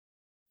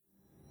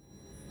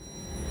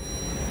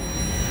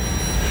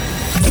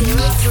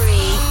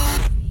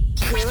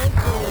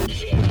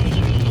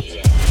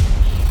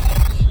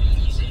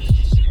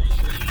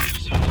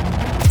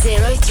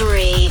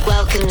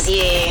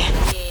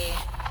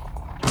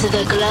to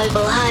the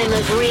global home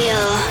of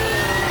real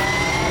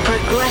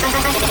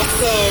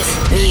progressive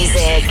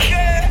music.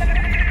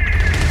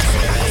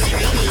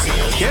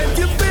 Can't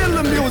you feel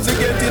the music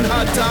getting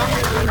hotter?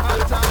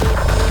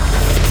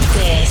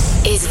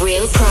 This is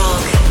Real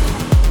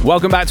Prog.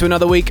 Welcome back to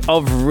another week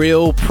of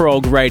Real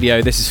Prog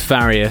Radio. This is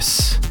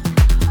Farius,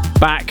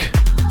 back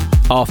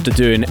after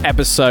doing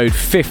episode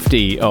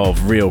 50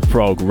 of Real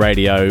Prog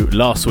Radio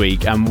last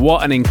week, and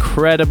what an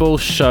incredible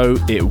show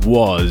it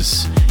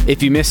was.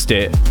 If you missed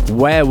it,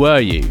 where were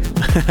you?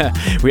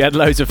 We had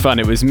loads of fun.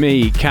 It was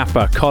me,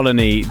 Kappa,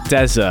 Colony,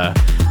 Deza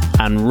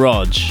and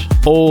Rog,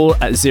 all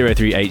at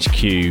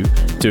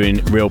 03HQ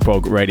doing Real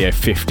Prog Radio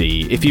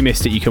 50. If you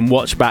missed it, you can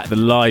watch back the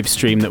live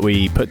stream that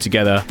we put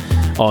together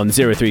on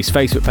 03's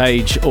Facebook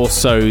page,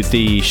 also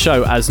the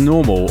show as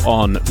normal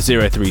on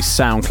 03's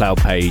SoundCloud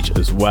page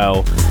as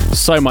well.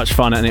 So much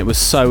fun, and it was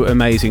so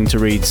amazing to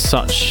read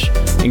such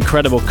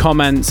incredible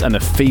comments and the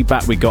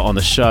feedback we got on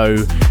the show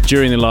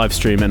during the live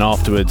stream and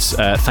afterwards.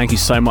 Thank you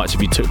so much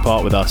if you took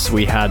part with us.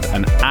 We had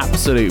an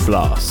absolute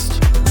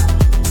blast.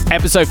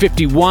 Episode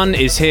 51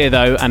 is here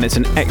though, and it's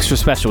an extra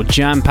special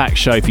jam-packed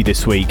show for you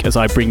this week as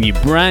I bring you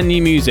brand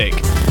new music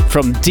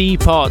from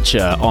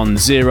Departure on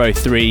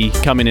 03,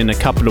 coming in a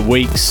couple of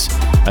weeks,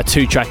 a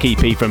 2-track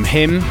EP from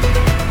him.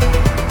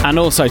 And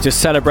also to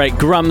celebrate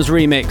Grum's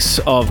remix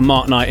of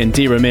Mark Knight and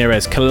Dee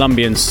Ramirez,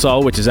 Colombian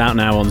Soul, which is out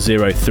now on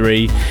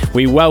 03.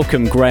 We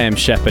welcome Graham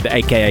Shepherd,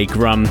 aka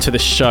Grum, to the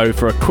show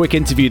for a quick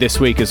interview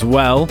this week as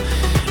well.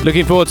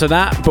 Looking forward to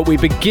that, but we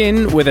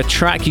begin with a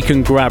track you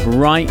can grab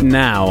right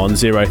now on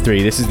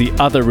 03. This is the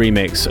other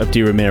remix of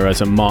Dee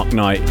Ramirez and Mark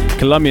Knight,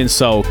 Colombian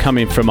Soul,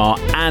 coming from our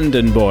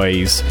Andon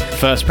Boys.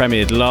 First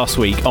premiered last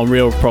week on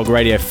Real Prog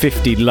Radio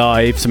 50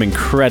 Live. Some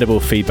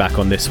incredible feedback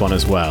on this one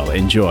as well.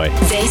 Enjoy.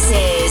 This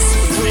is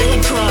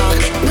Real Prog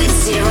with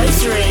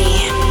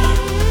 03.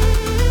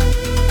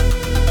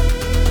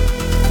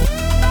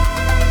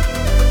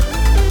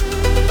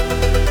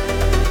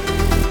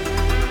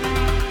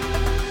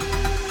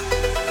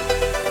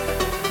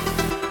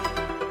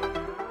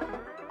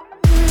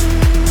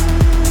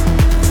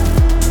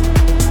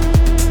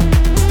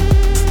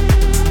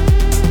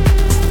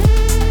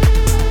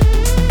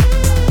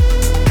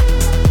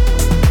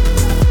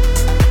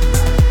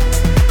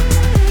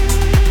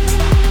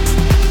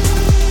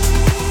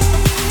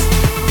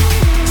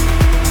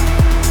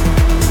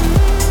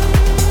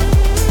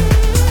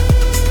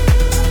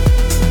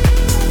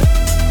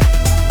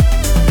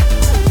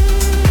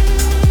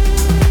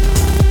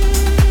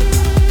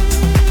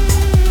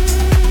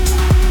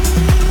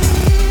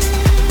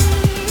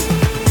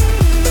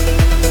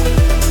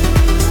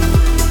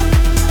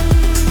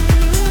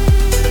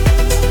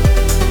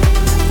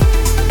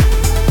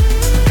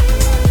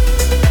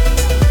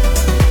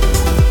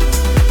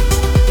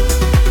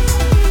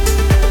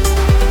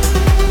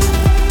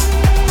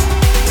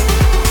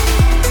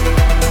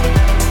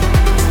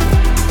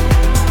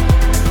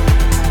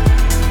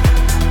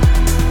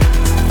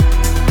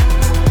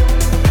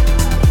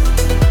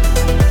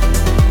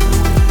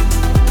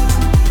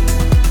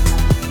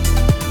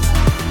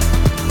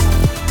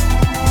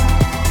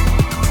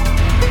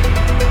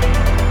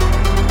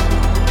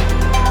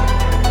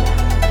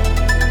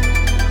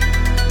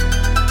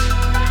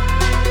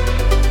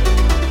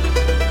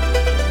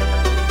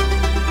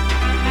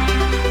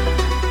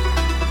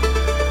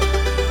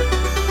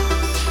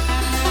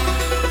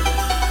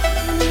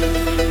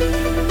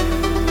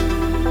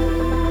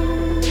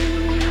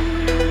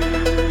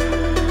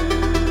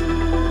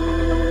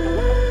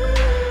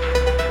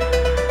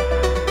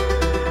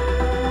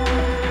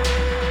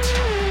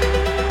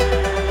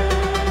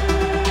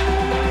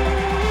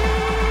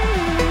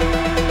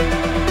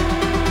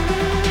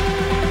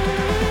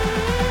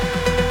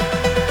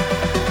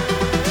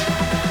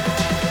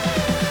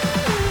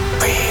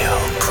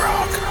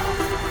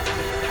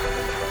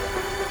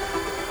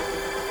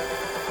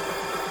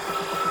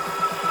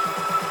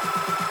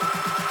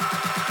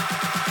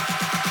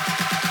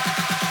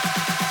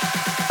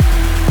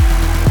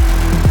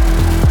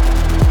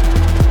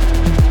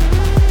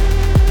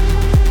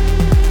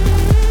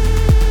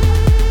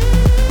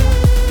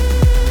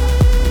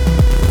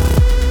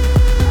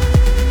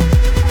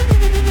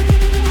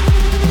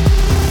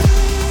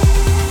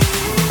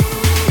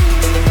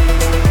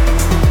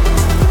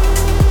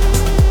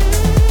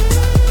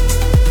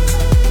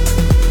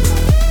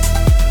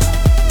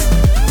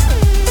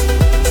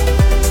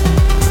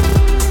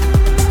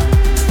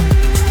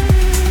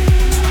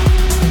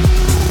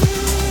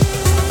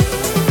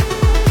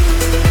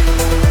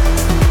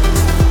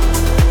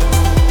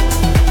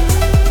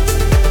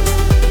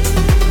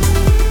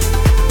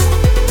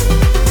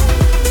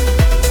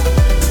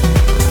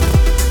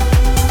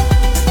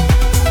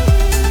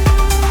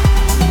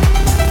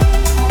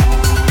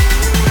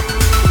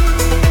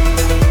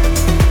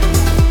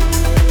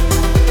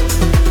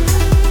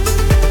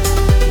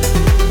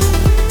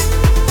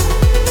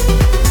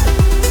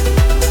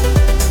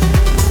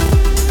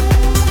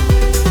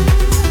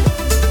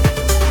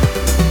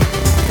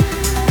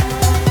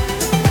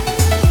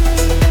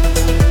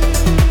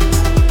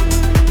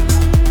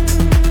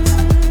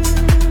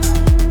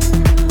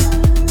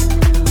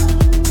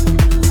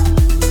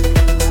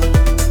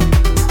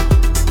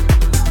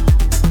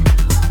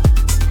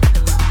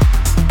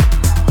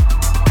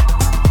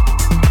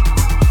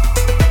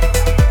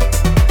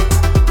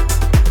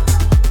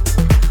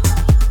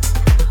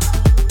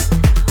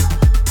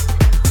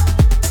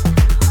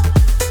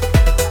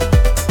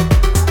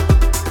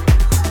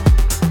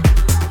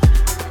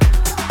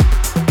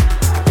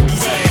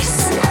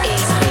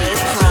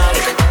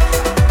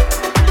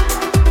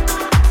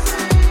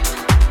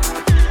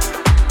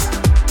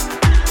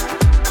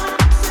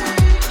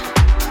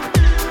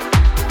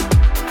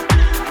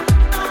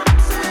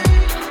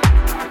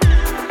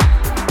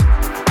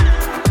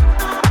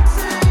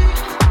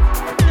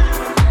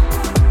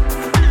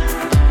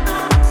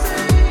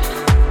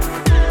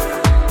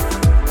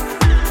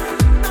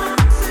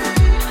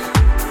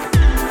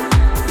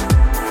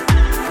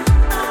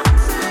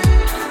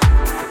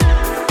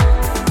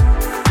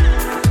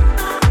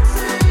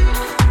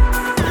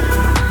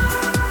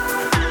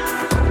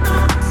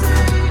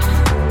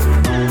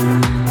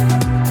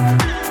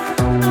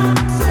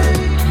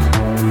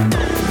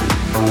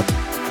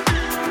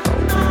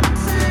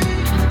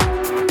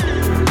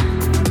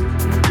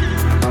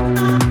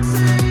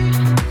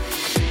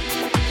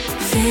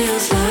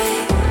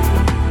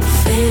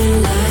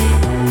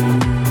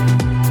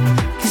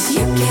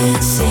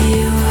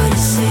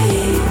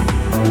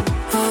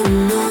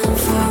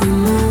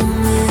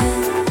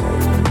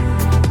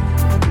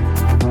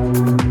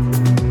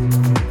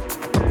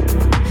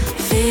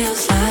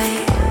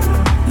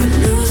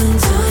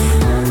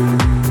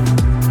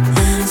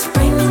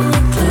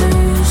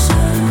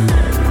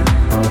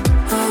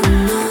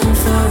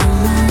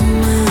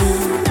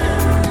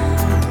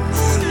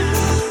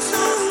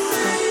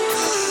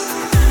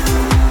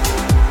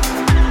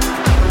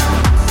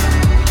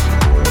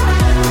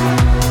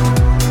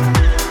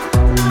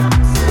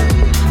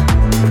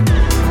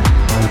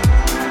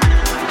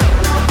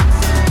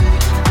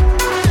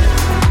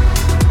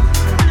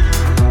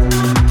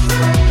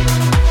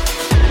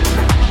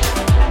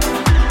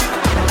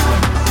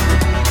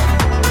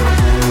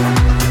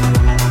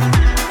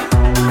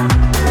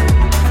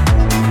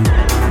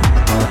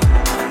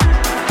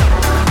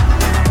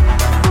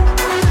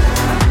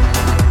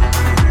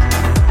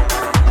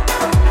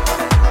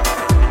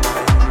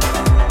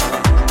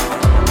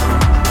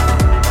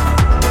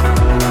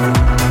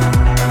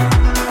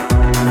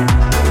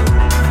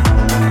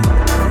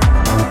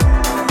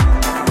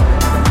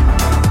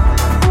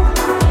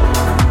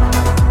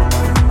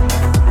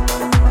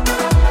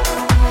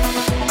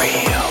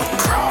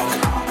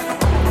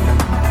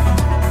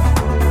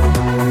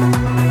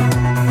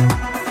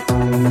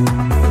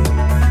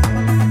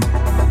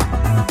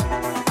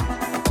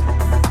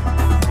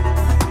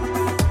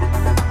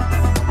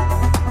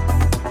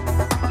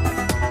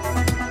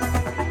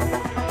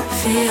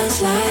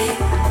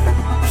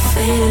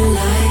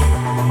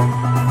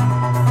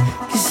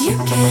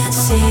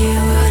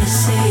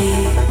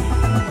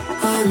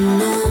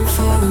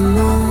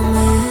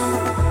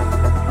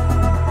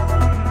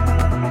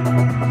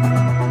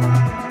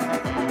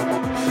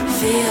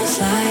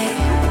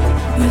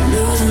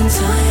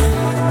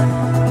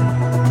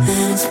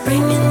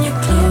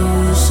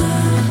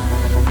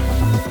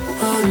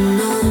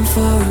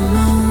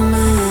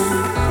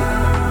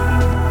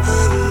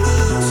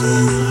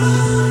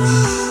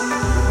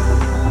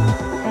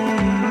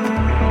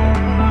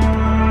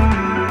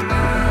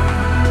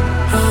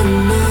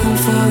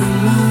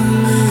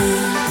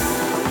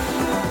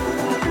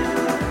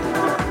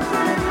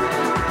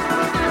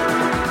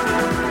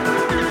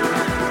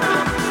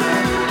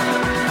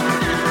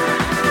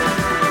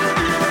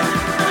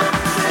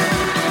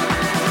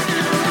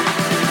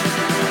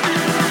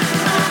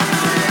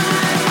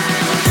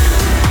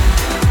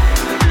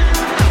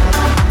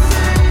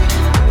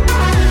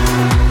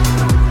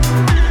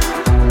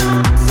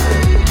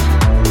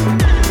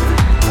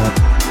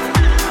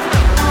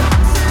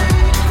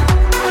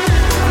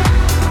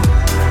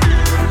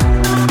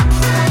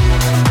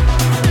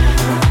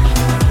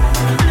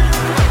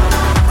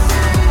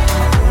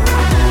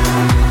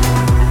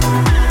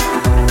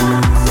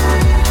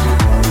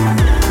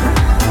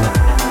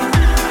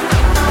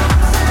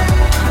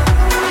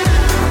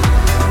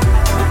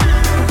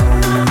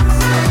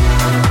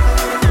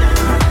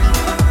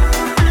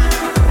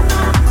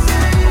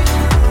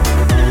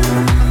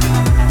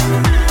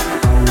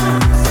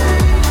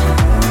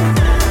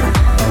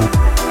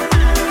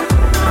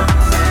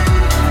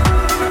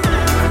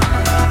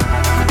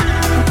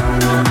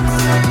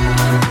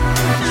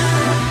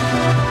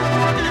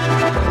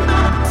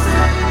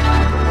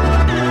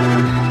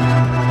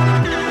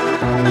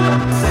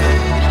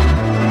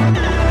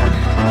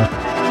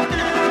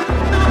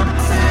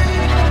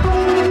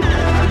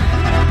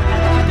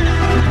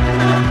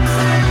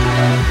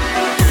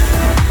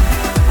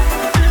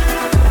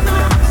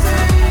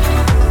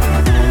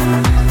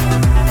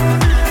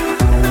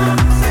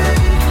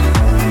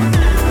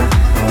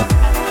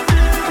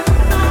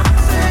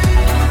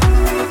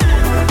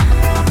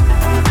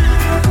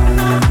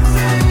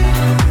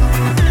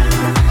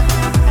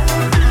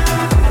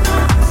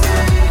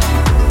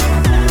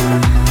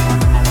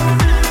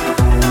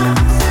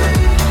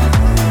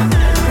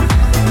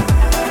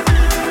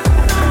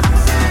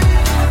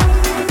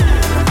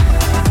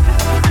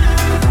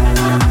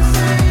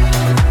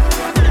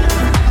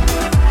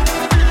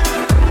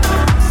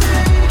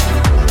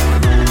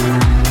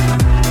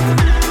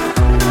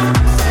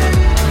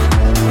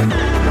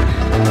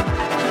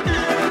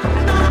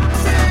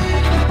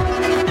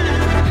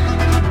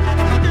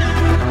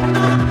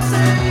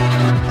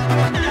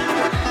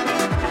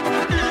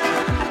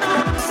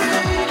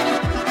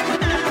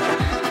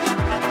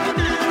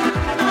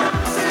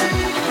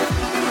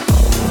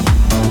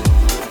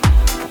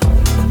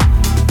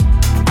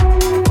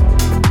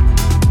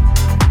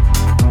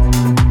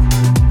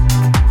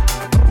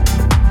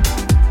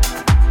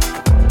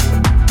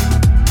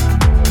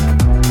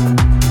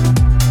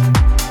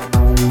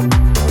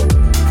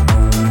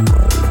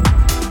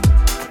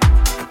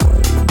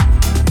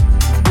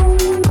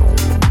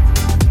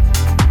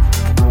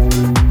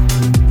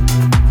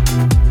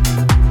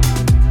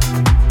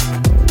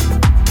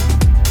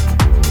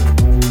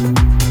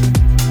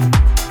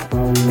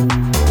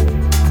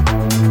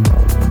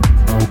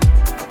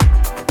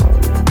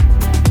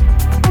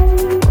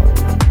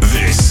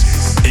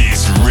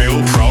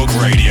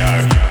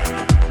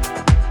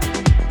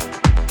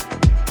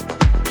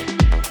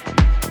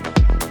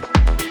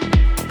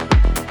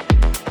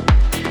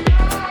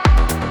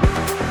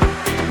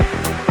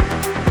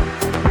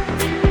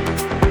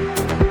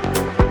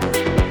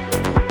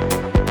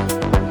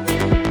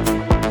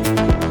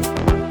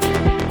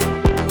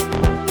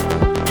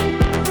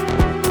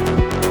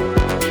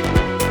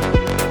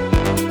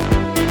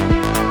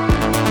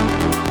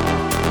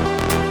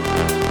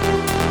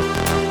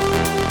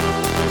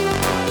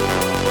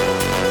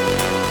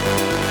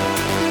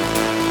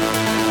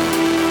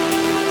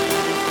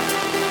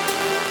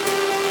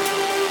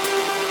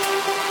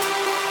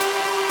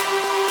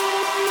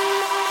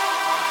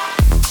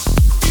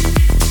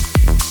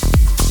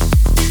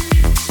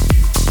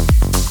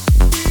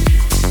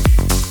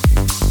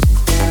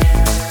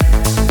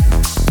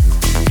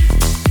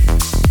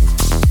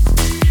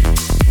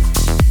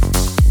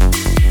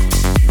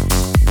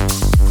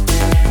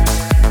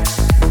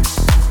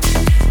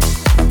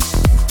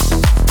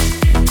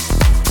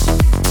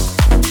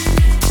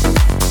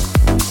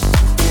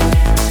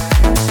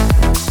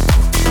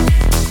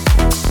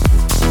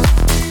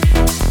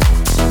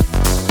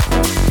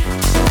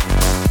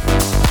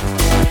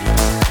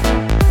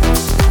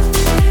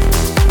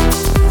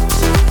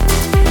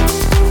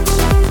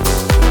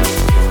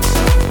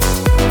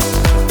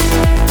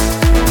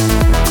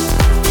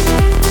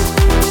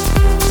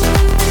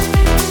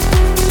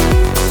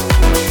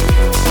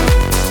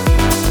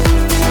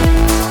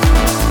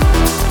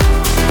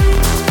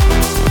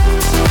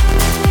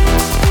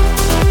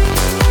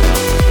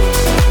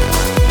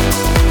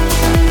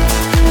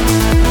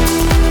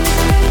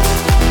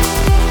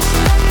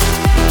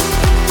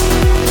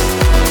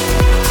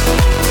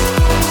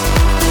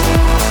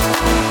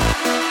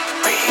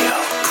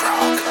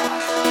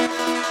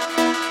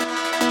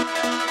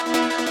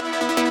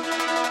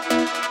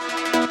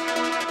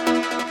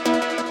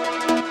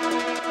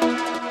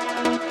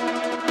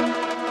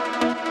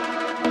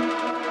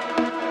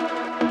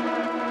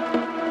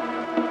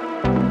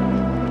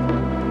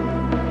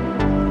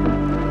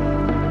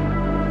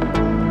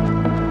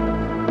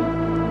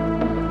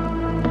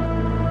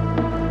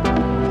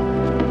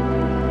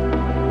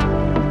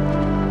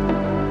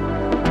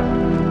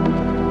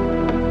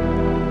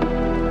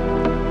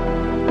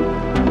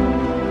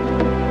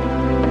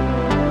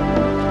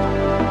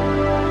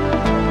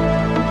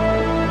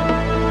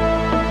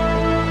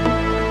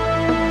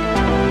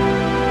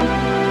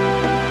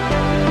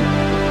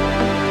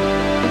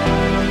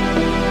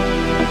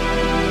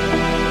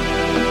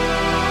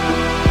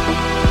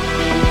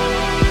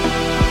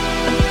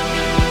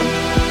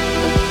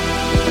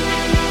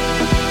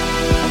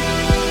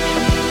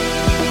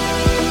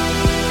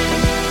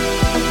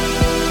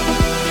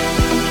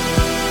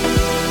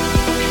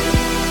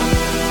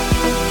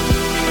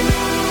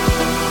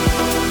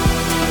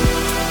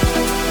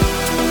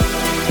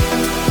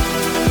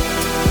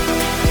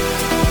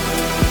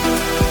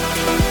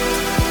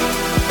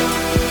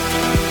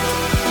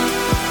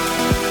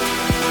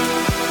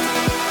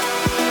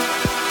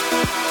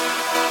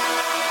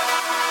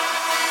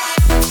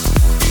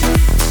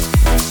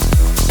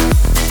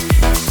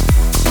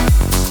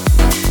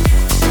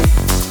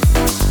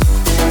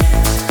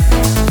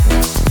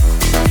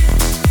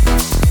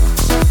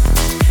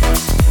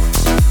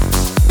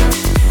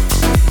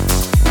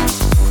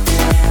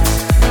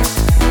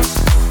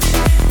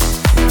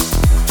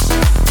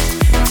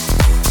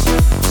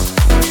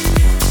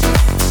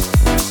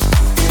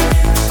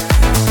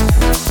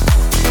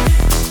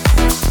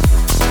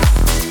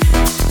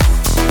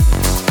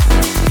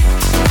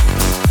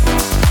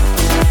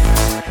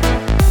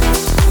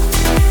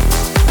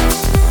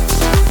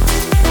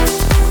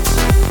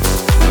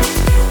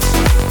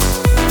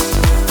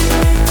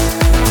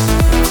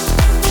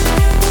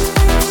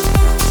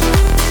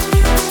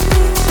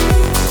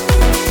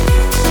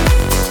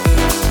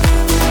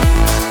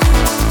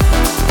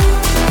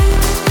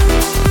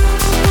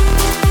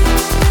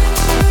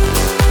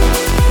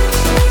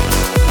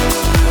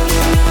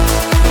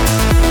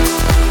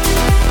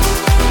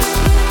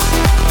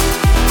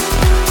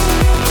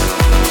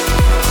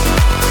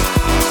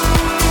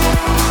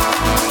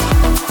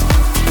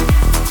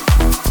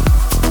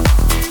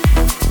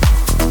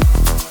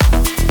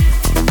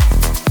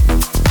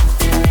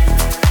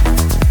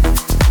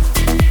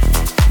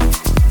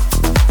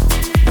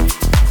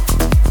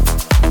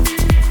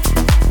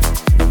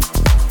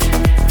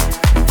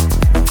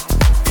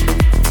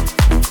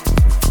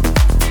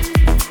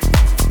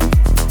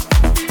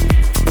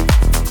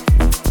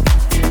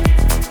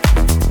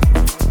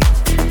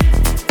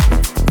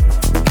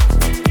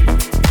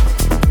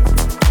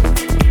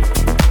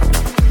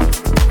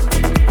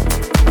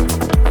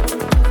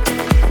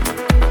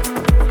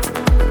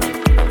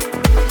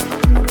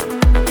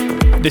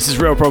 This is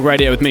Real Prog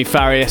Radio with me,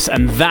 Farius,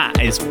 and that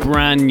is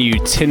brand new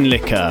Tin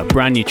Liquor,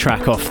 brand new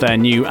track off their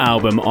new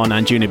album on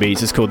Anjuna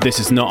Beats. It's called This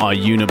Is Not Our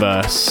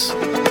Universe.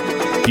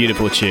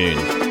 Beautiful tune.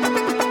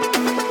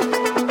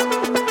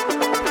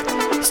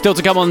 Still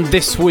to come on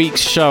this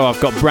week's show,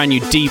 I've got brand new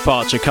Deep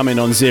Archer coming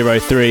on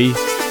 03.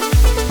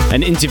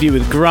 An interview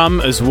with Grum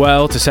as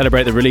well to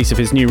celebrate the release of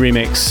his new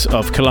remix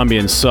of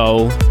Colombian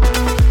Soul.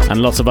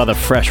 And lots of other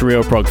fresh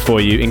Real Prog for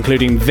you,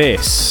 including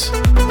this.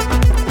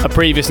 A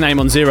previous name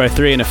on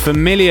 03 and a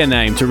familiar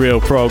name to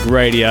Real Prog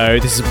Radio.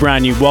 This is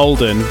brand new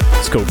Walden.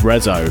 It's called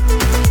Rezo.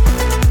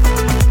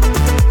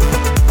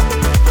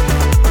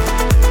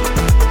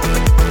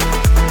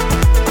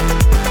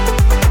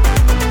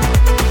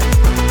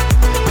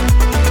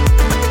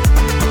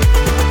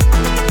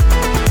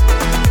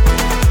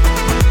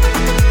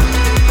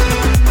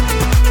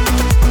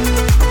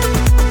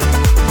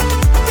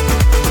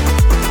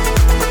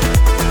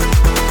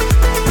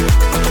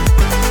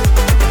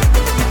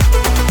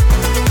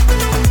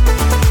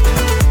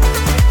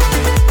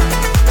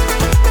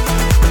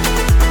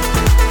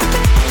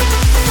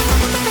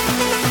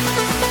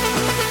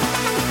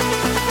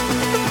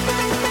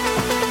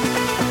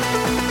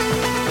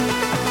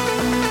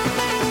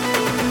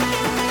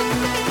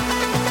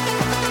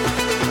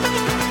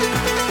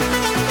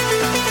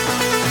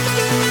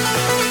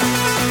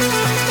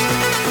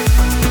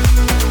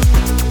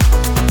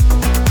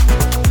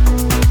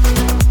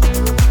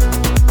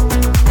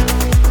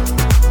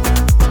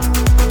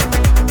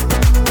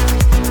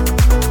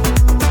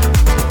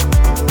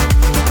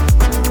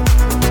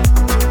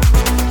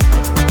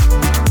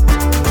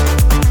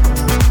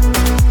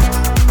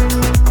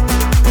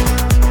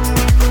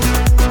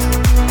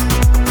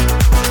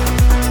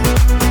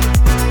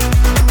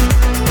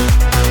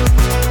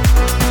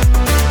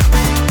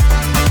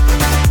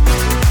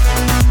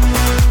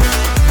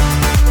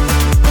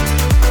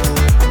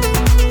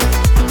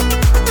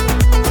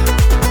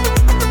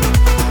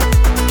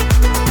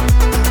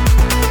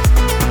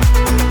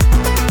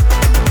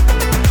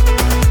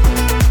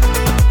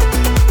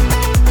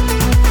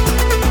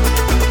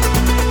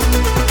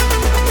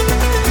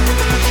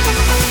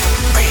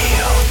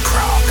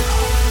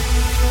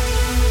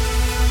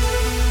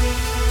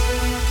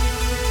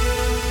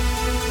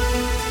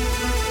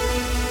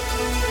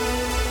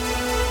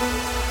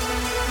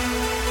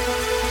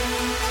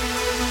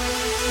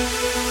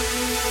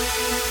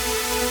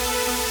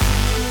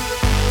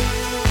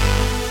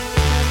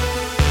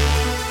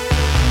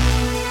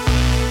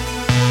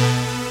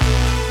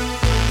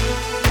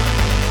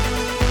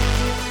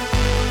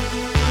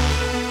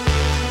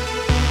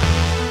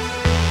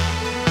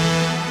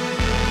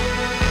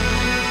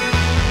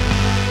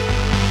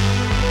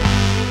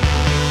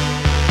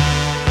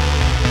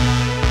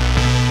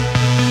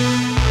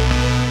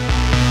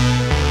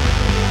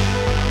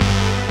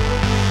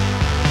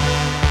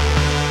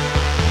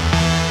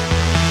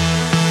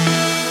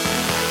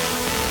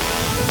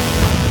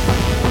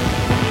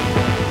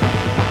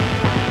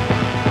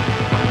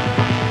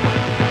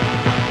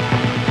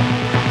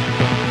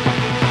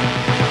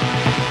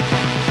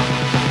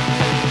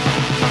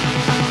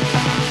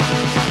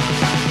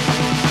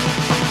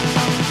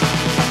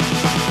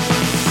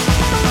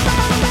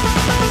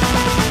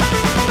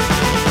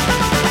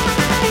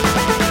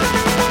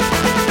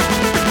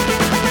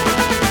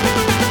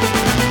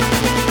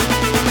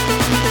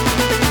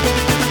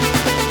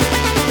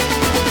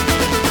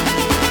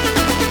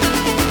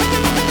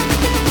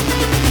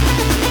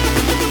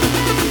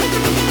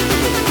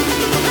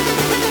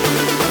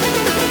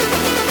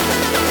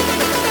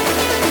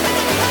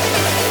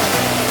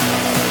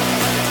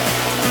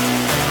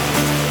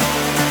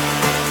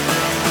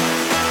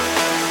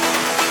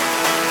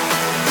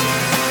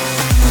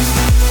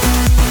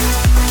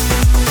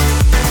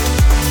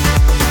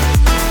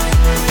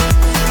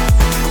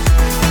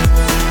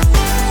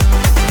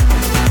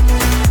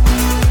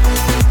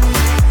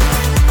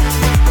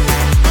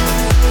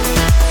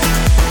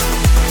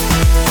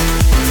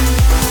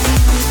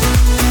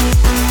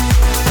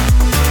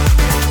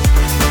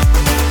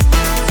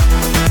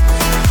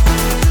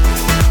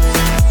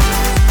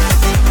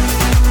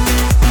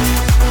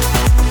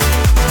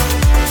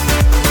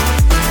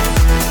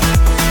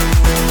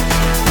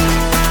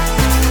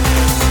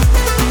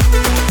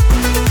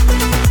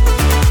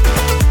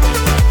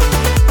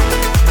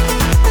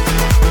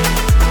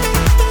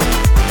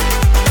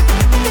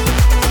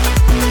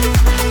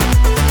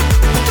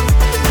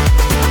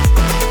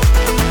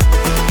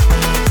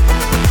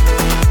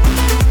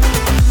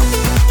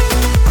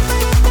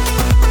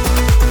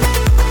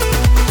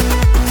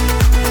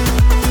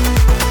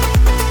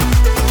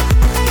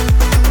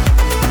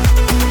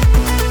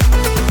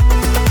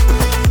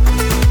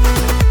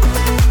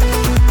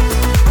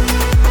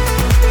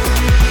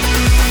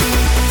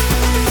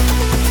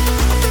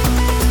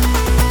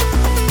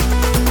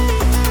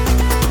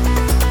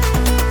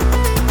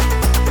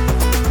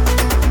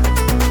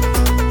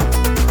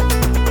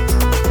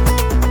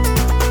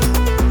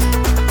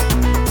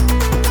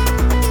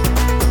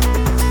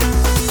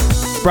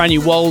 Brand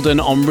new Walden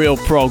on Real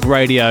Prog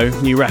Radio.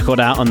 New record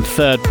out on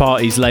Third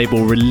Party's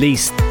label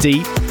Release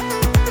Deep.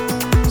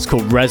 It's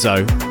called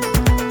Rezo.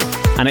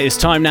 And it is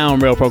time now on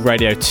Real Prog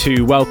Radio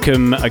to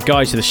welcome a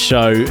guy to the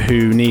show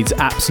who needs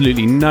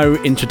absolutely no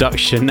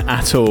introduction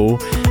at all.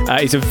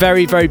 He's a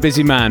very, very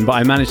busy man, but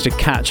I managed to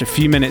catch a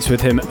few minutes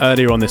with him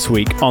earlier on this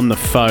week on the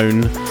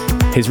phone.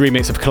 His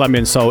remix of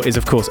Colombian Soul is,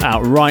 of course,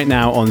 out right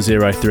now on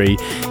 03.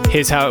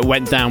 Here's how it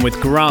went down with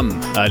Grum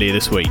earlier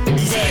this week.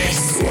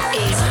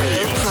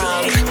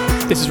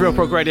 This is Real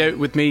Prog Radio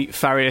with me,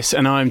 Farius,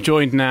 and I'm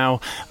joined now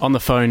on the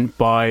phone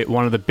by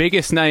one of the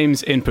biggest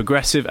names in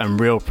progressive and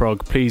real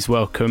prog. Please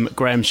welcome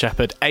Graham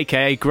Shepherd,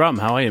 aka Grum.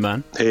 How are you,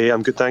 man? Hey,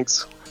 I'm good,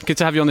 thanks. Good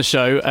to have you on the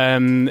show.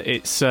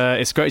 It's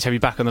great to have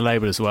you back on the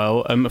label as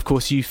well. Of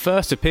course, you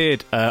first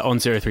appeared on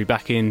 03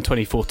 back in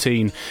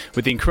 2014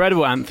 with the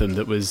incredible anthem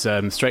that was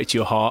straight to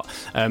your heart,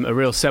 a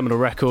real seminal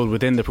record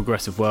within the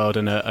progressive world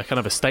and a kind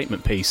of a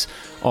statement piece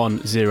on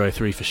 03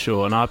 for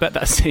sure. And I bet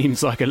that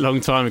seems like a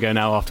long time ago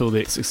now after all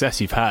the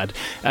success you've had.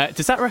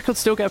 Does that record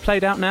still get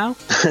played out now?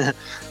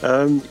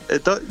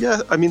 It does, yeah,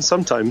 I mean,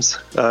 sometimes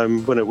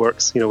when it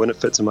works, when it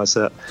fits in my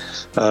set.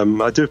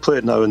 I do play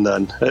it now and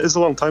then. It is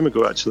a long time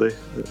ago, actually.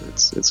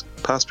 It's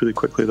passed really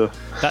quickly though.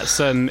 That's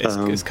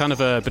it's kind of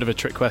a bit of a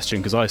trick question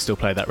because I still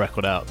play that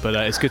record out, but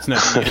it's good to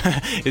know.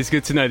 It's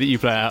good to know that you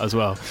play it out as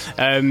well.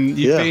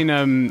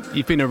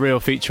 You've been a real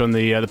feature on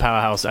the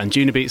Powerhouse and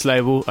Junior Beats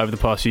label over the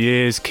past few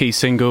years. Key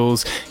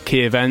singles,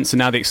 key events, and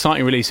now the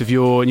exciting release of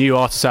your new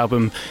artist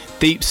album,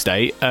 Deep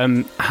State.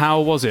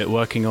 How was it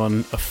working on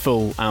a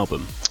full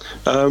album?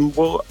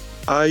 Well,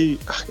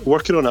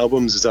 working on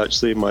albums is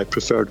actually my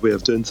preferred way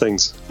of doing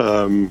things.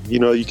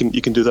 You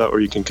can do that, or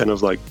you can kind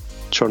of like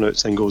churn out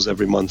singles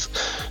every month.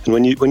 And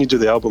when you do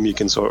the album, you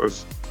can sort of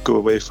go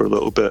away for a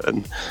little bit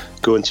and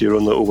go into your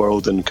own little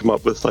world and come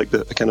up with like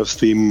the kind of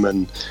theme,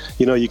 and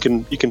you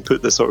can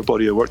put this sort of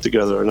body of work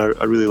together. And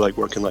I really like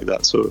working like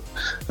that, so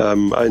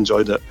I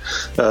enjoyed it.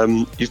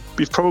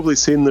 You've probably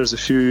seen there's a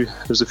few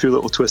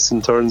little twists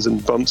and turns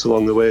and bumps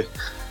along the way.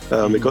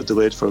 It got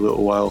delayed for a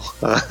little while,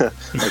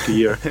 like a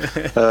year.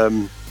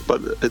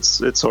 But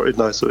it's sorted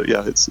now, so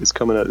yeah, it's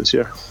coming out this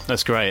year.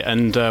 That's great.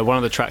 And one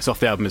of the tracks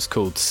off the album is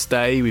called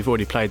Stay. We've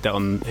already played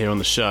that here on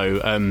the show.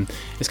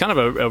 It's kind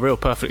of a real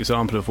perfect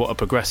example of what a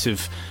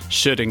progressive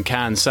should and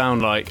can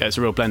sound like. It's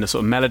a real blend of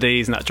sort of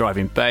melodies and that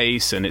driving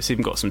bass, and it's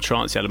even got some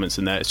trance elements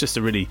in there. It's just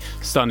a really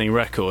stunning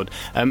record.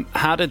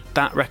 How did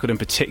that record in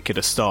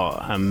particular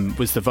start?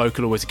 Was the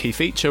vocal always a key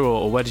feature,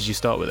 or where did you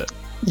start with it?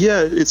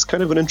 Yeah, it's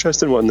kind of an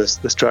interesting one, this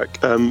track.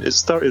 It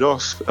started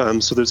off,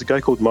 so there's a guy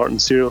called Martin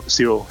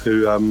Cyril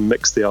who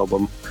mixed the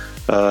album,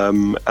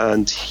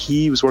 and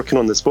he was working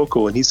on this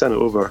vocal and he sent it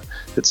over.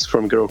 It's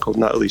from a girl called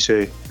Natalie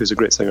Shea, who's a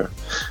great singer.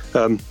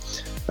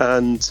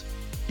 And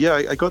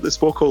yeah, I got this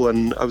vocal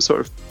and I was sort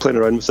of playing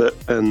around with it,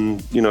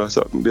 and I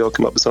thought maybe I'll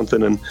come up with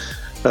something, and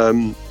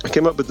I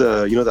came up with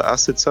the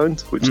acid sound,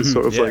 which is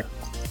sort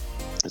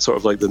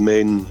of like the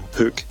main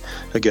hook,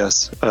 I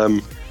guess.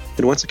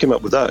 And once I came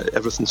up with that,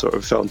 everything sort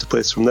of fell into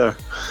place from there.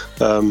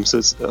 So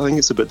I think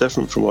it's a bit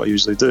different from what I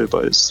usually do,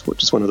 but it's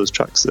just one of those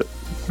tracks that,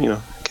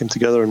 came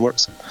together and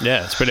works.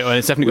 Yeah, it's brilliant. And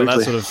it's definitely got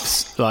that sort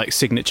of like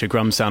signature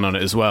Grum sound on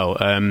it as well.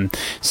 And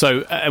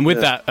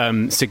with that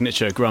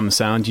signature Grum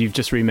sound, you've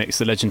just remixed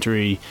the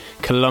legendary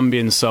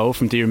Colombian Soul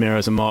from D.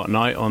 Ramirez and Mark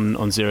Knight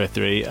on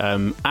 03.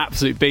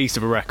 Absolute beast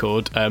of a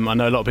record. I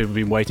know a lot of people have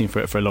been waiting for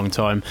it for a long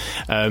time.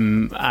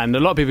 And a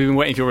lot of people have been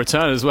waiting for your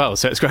return as well.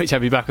 So it's great to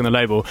have you back on the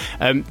label.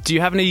 Do you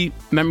have any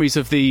memories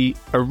of the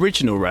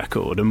original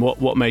record, and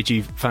what made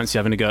you fancy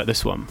having a go at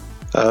this one?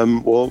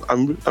 Well,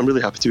 I'm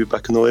really happy to be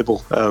back on the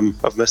label.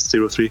 I've missed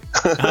 03.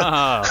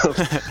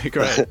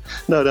 Great.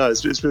 No,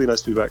 it's really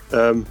nice to be back.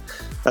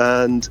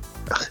 And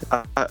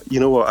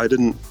you know what? I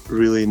didn't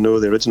really know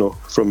the original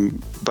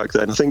from back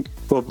then. I think,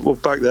 well,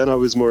 back then I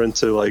was more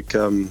into like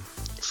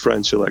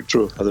French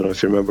electro. I don't know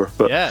if you remember,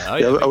 but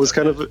I was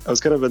kind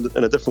of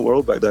in a different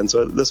world back then.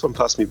 So this one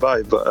passed me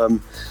by, but.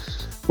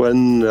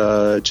 When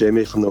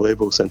Jamie from the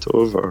label sent it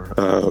over,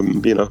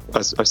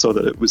 I saw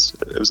that it was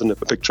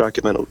a big track.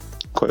 It meant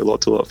quite a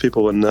lot to a lot of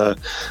people, and the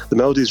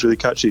melody is really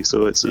catchy.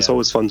 So it's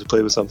always fun to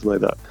play with something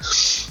like that.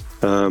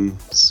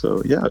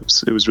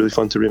 It was really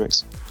fun to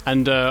remix.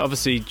 And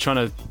obviously,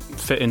 trying to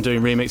fit in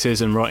doing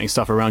remixes and writing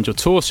stuff around your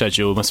tour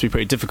schedule must be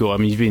pretty difficult. I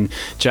mean, you've been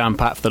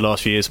jam-packed for the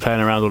last few years,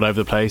 playing around all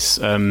over the place.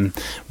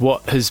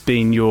 What has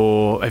been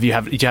did you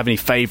have any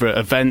favourite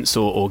events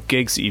or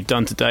gigs that you've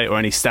done to date, or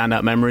any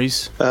standout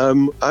memories?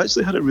 I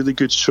actually had a really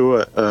good show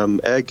at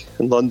Egg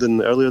in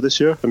London earlier this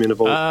year. I mean,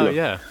 of all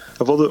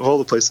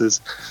the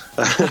places.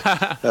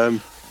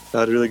 I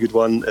had a really good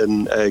one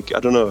in Egg. I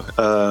don't know.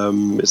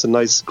 It's a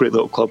nice, great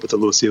little club with a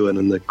low ceiling,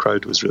 and the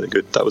crowd was really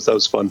good. That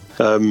was fun.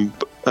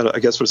 I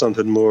guess for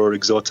something more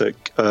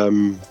exotic, I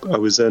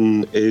was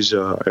in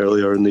Asia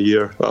earlier in the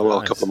year.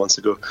 A couple of months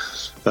ago,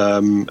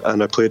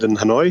 and I played in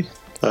Hanoi.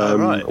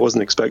 I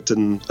wasn't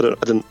expecting. I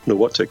didn't know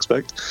what to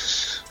expect,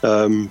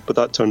 but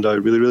that turned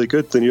out really, really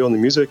good. They knew all the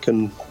music,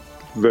 and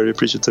very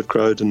appreciative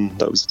crowd, and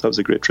that was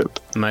a great trip.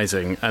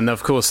 Amazing. And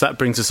of course, that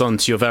brings us on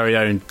to your very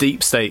own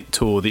Deep State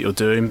tour that you're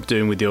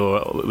doing with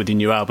your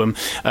new album.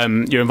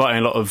 You're inviting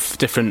a lot of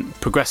different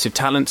progressive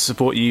talent to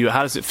support you.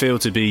 How does it feel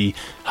to be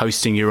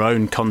hosting your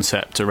own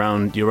concept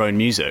around your own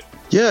music?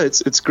 Yeah,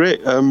 it's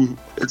great.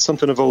 It's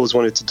something I've always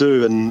wanted to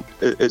do, and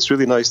it's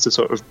really nice to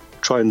sort of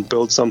try and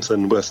build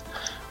something with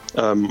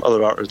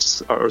other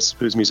artists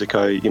whose music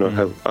I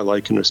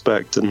like and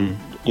respect, and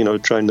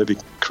try and maybe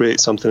create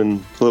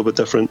something a little bit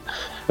different.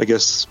 I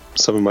guess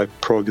some of my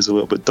prog is a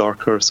little bit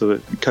darker, so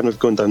it kind of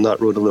going down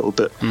that road a little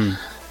bit,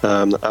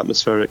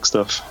 atmospheric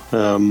stuff.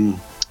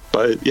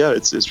 But yeah,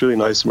 it's really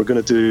nice, and we've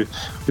got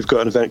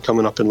an event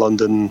coming up in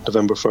London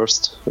November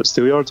 1st at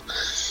Steelyard.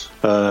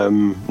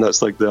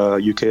 That's like the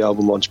UK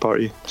album launch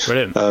party.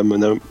 Brilliant.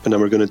 And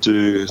then we're going to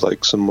do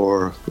like some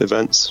more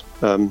events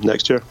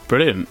next year.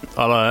 Brilliant.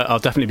 I'll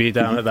definitely be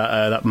down at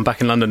that. I'm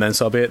back in London then,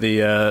 so I'll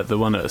be at the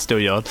one at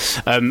Steelyard.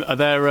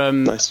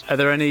 Nice. Are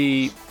there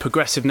any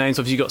progressive names?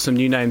 Obviously, you got some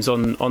new names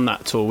on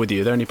that tour with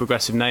you. Are there any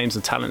progressive names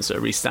and talents that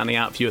are really standing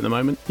out for you at the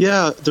moment?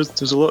 Yeah,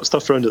 there's a lot of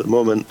stuff around at the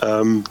moment.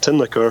 Tin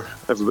Liquor,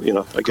 everybody,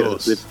 I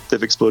get it,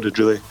 they've exploded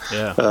really.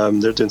 Yeah.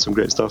 They're doing some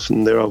great stuff,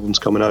 and their album's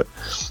coming out.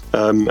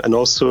 And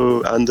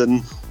also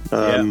Andon.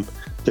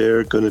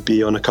 They're going to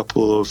be on a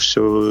couple of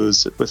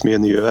shows with me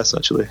in the US,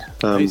 actually.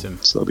 Amazing.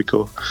 So that'll be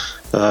cool.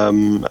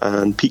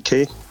 And Pete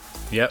K.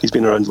 Yep. He's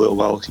been around a little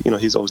while.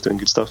 He's always doing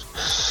good stuff.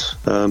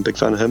 Big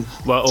fan of him.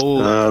 Well,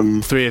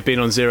 all three have been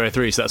on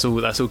 03, so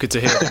that's all good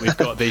to hear. That we've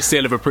got the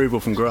seal of approval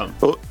from Grum.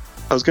 Oh,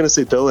 I was going to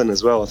say Dylan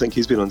as well. I think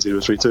he's been on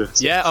 03 too.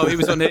 So. Yeah. He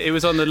was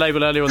on the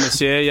label earlier on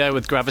this year. Yeah,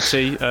 with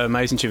Gravity,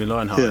 amazing tune with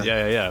Lionheart.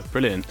 Yeah.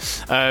 Brilliant.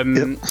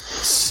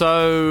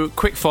 So, a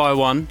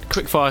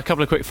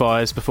couple of quick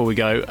fires before we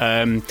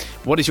go.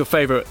 What is your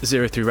favourite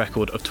 03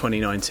 record of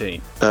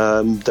 2019?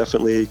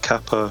 Definitely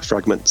Kappa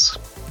Fragments.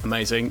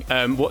 Amazing.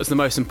 What is the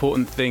most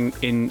important thing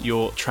in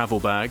your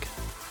travel bag?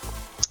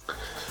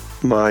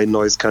 My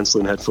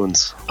noise-cancelling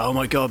headphones. Oh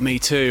my god, me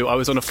too. I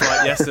was on a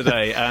flight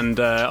yesterday, and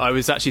I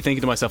was actually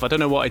thinking to myself, I don't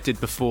know what I did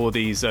before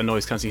these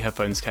noise-cancelling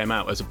headphones came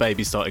out, as a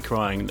baby started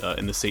crying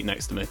in the seat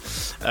next to me.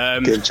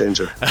 Game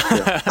changer.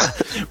 Yeah.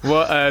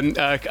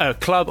 What,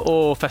 club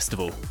or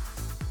festival?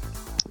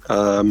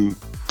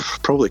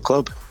 Probably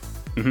club.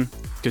 Mm-hmm.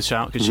 Good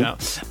shout.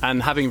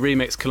 And having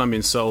remixed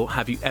Colombian Soul,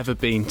 have you ever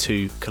been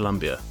to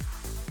Colombia?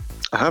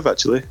 I have,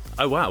 actually.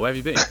 Oh wow, where have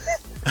you been?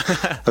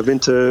 I've been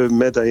to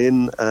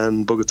Medellin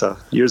and Bogota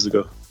years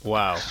ago.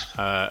 Wow,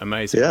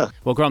 amazing. Yeah.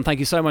 Well, Grant, thank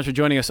you so much for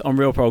joining us on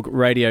Real Prog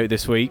Radio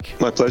this week.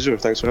 My pleasure.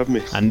 Thanks for having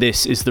me. And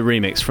this is the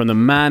remix from the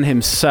man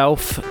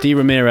himself, D.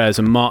 Ramirez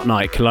and Mark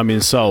Knight,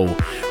 Colombian Soul,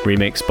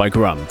 remixed by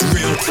Grum.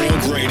 Real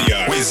Prog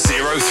Radio with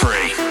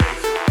 03.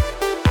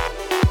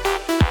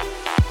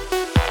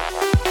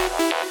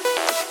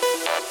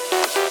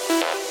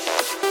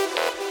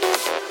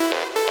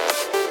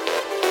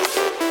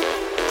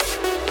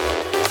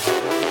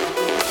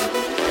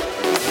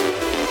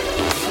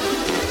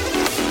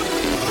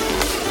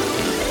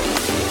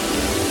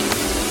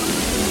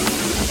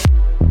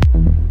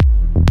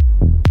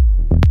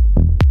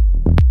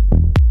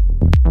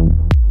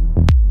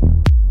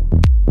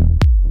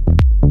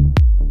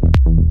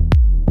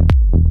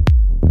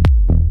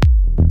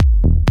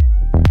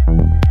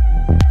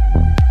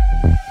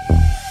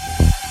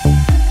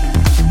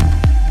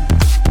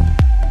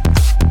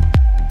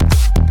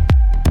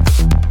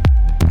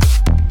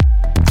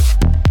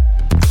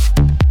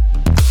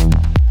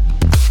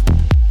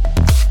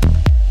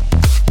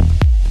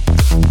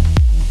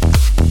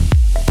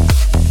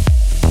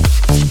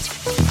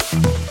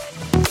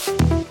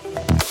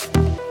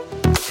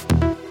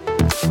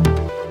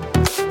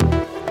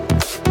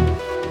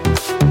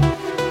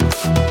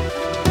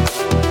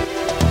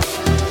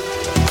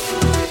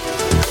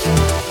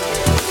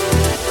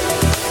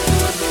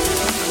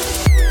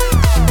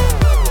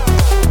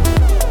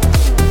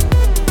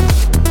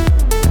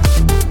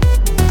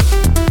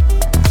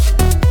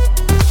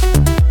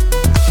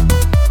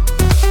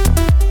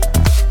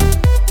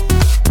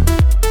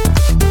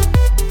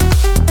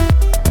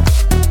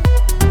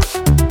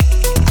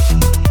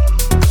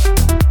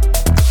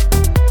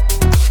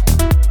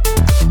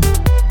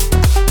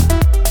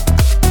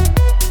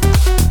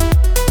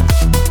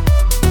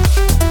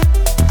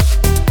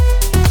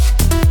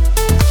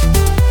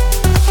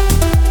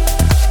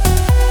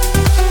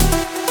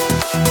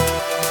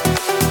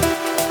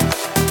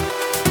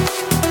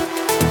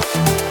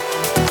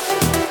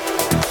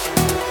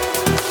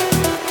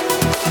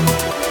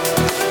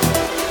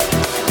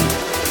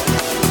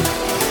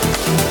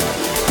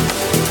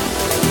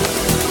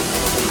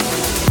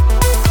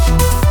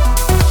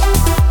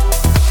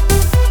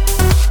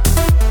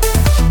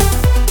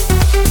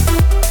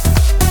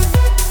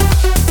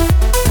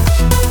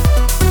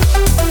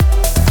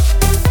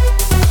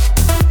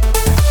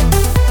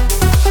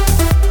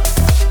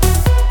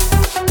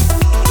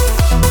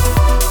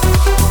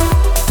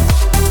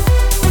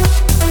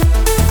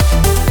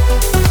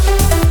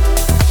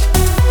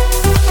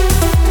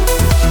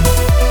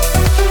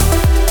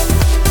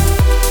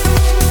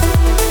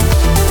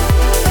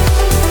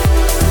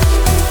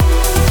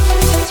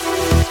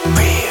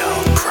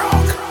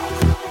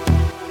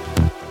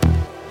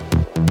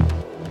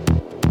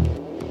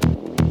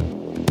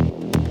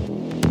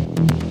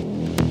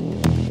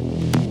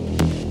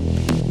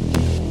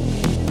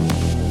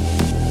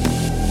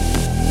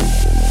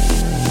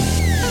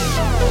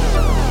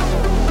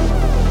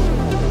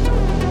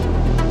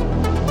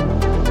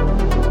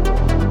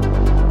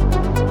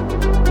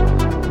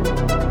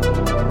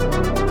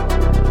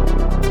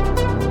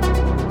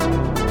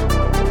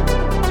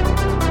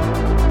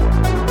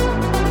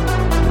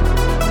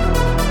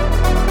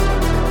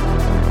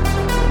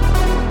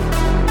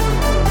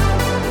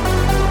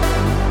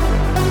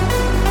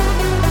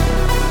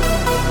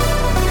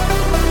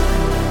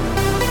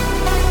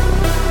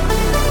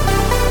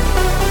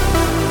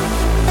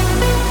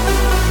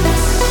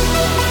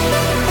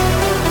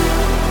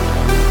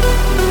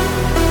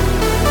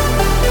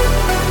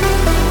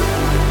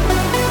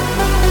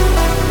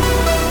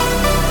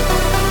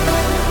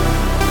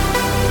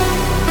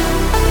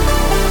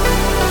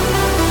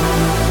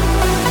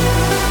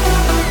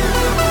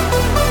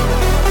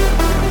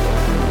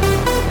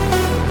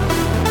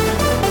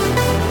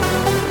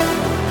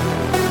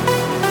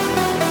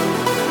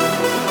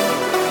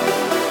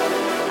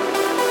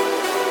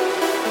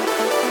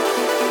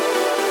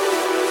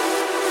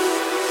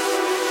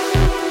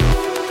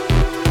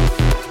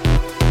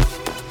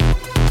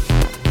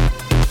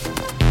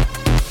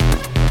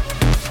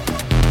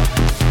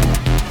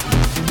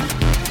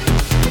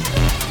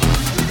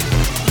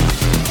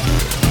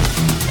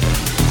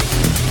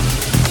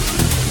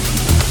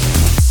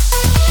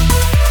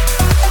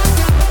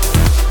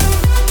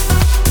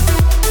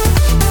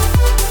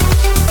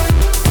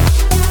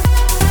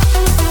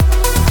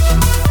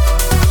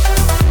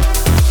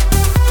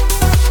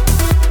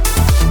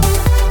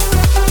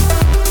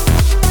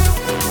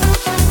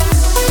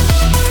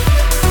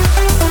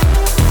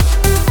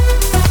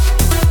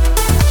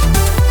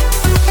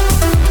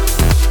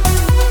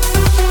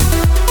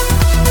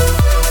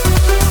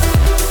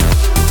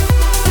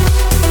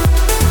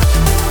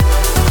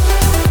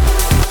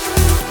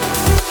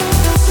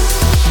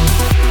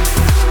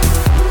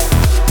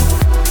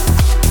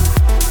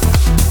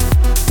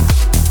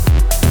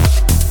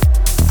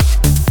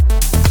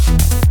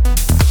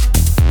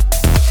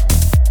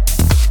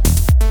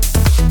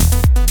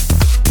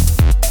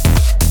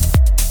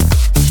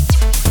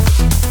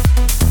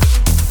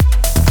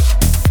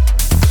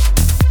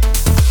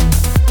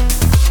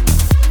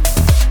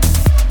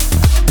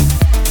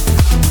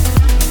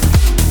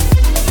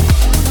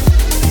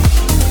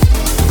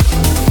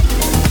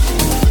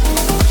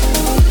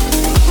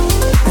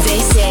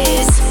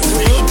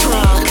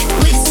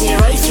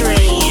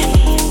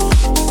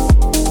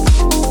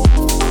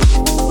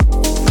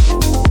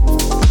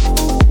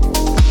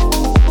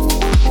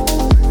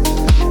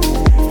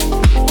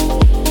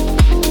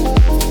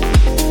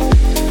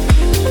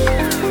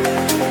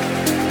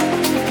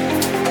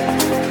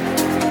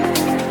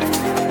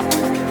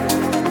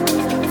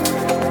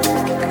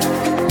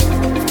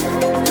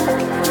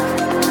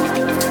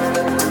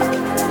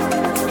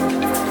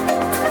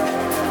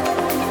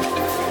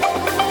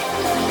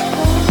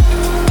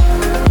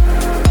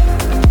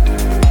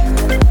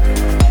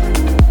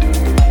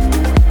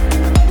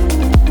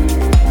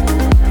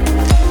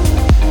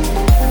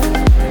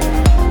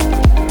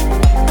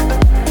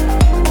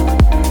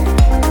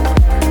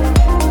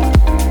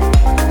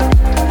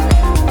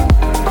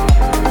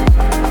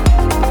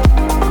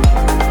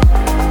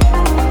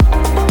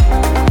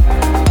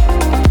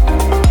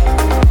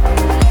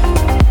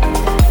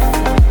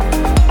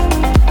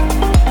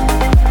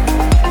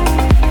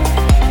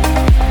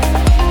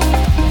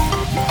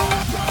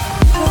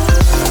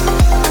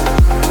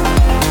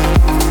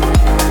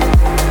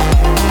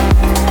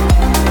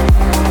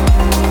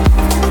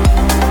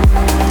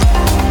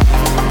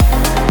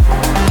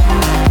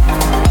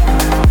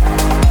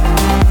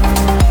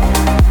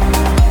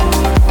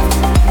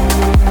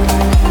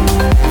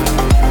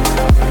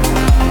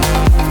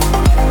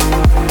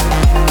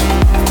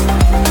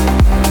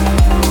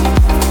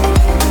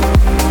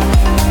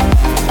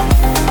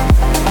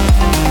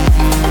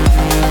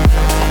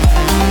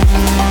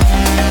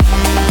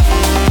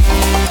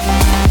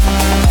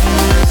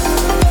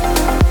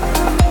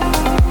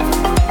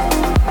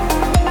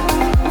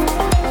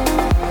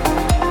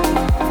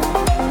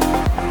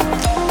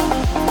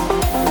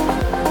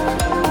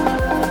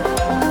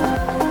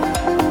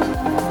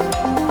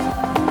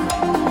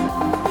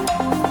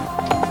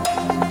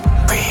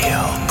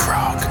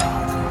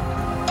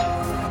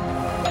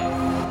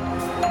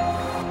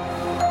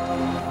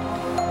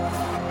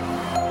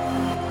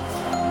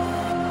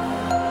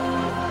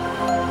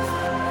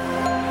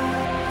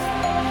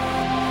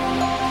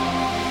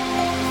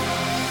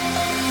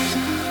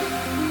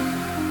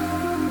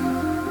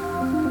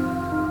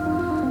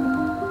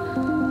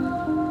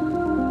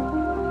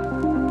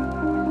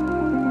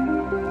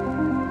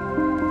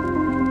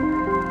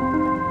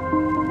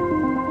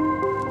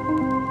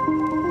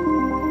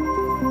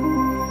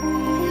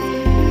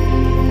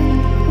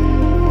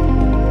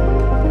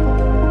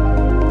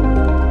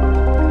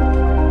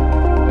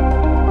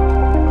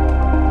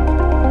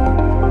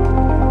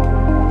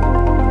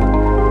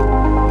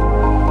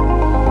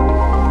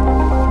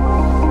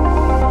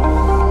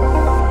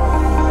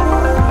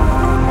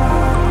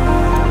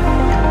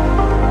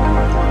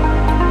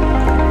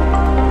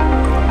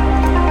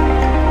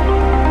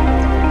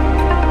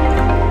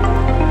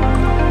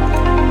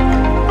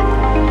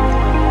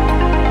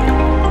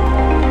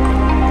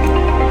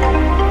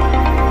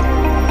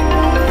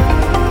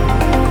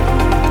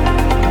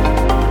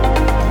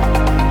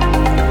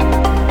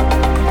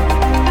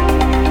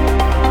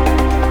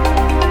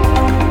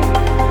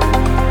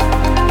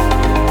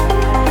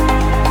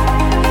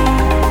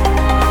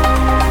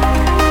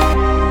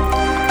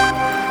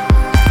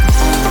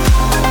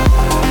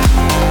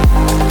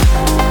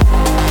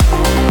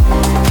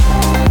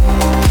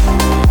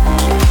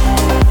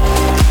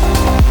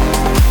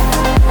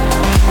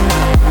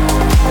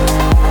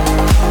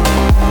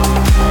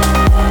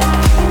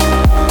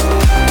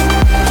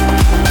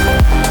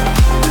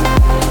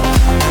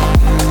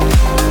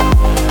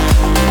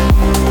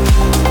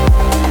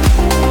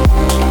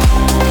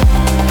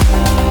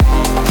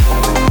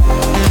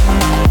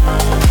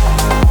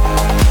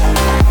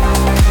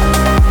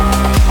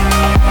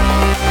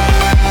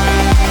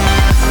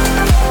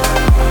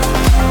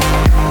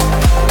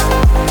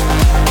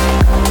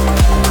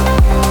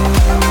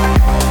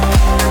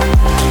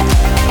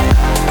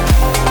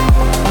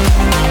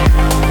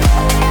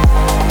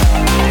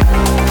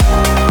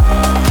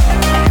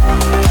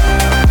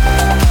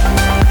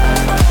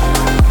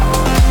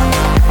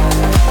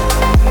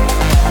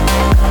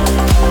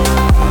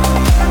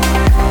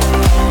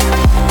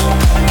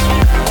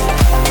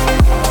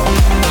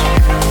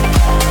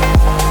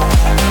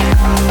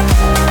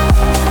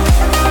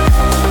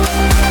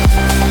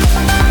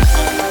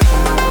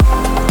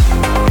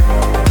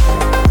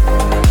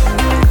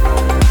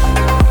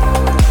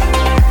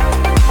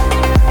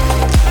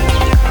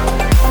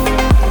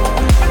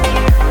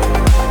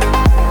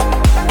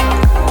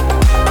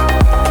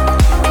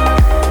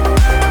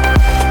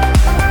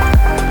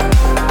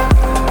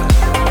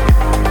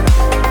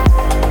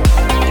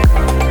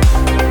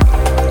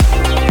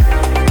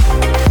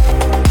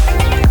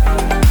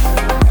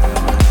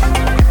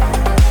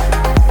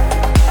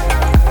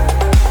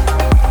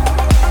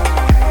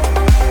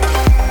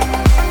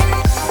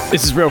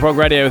 This is Real Prog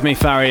Radio with me,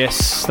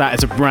 Farius. That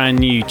is a brand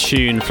new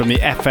tune from the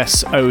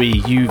FSOE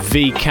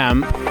UV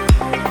camp.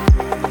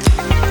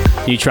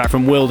 New track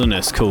from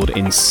Wilderness called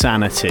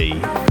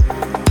Insanity.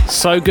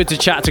 So good to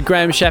chat to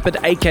Graham Shepherd,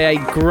 aka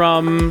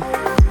Grum.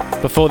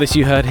 Before this,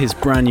 you heard his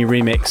brand new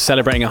remix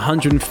celebrating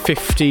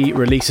 150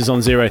 releases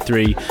on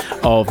 03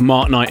 of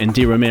Mark Knight and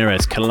D.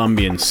 Ramirez,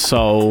 Colombian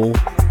Soul.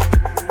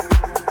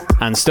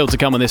 And still to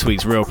come on this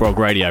week's Real Prog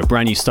Radio,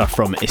 brand new stuff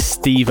from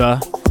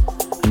Estiva.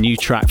 A new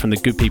track from the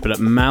good people at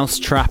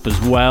Mousetrap as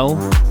well.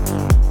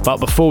 But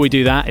before we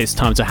do that, it's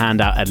time to hand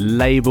out a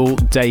label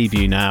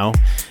debut now.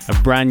 A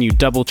brand new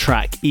double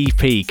track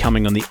EP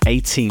coming on the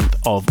 18th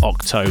of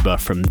October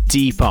from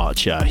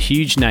Departure. A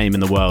huge name in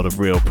the world of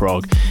Real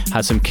Prog.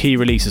 Had some key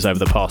releases over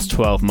the past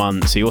 12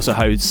 months. He also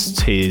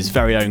hosts his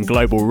very own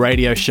global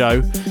radio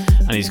show.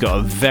 And he's got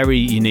a very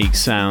unique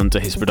sound to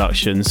his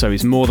production, so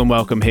he's more than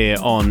welcome here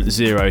on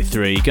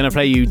 03. Gonna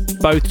play you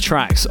both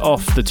tracks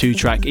off the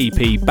 2-track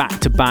EP back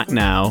to back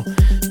now,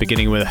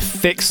 beginning with a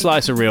thick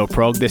slice of Real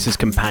Prog. This is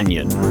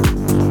Companion.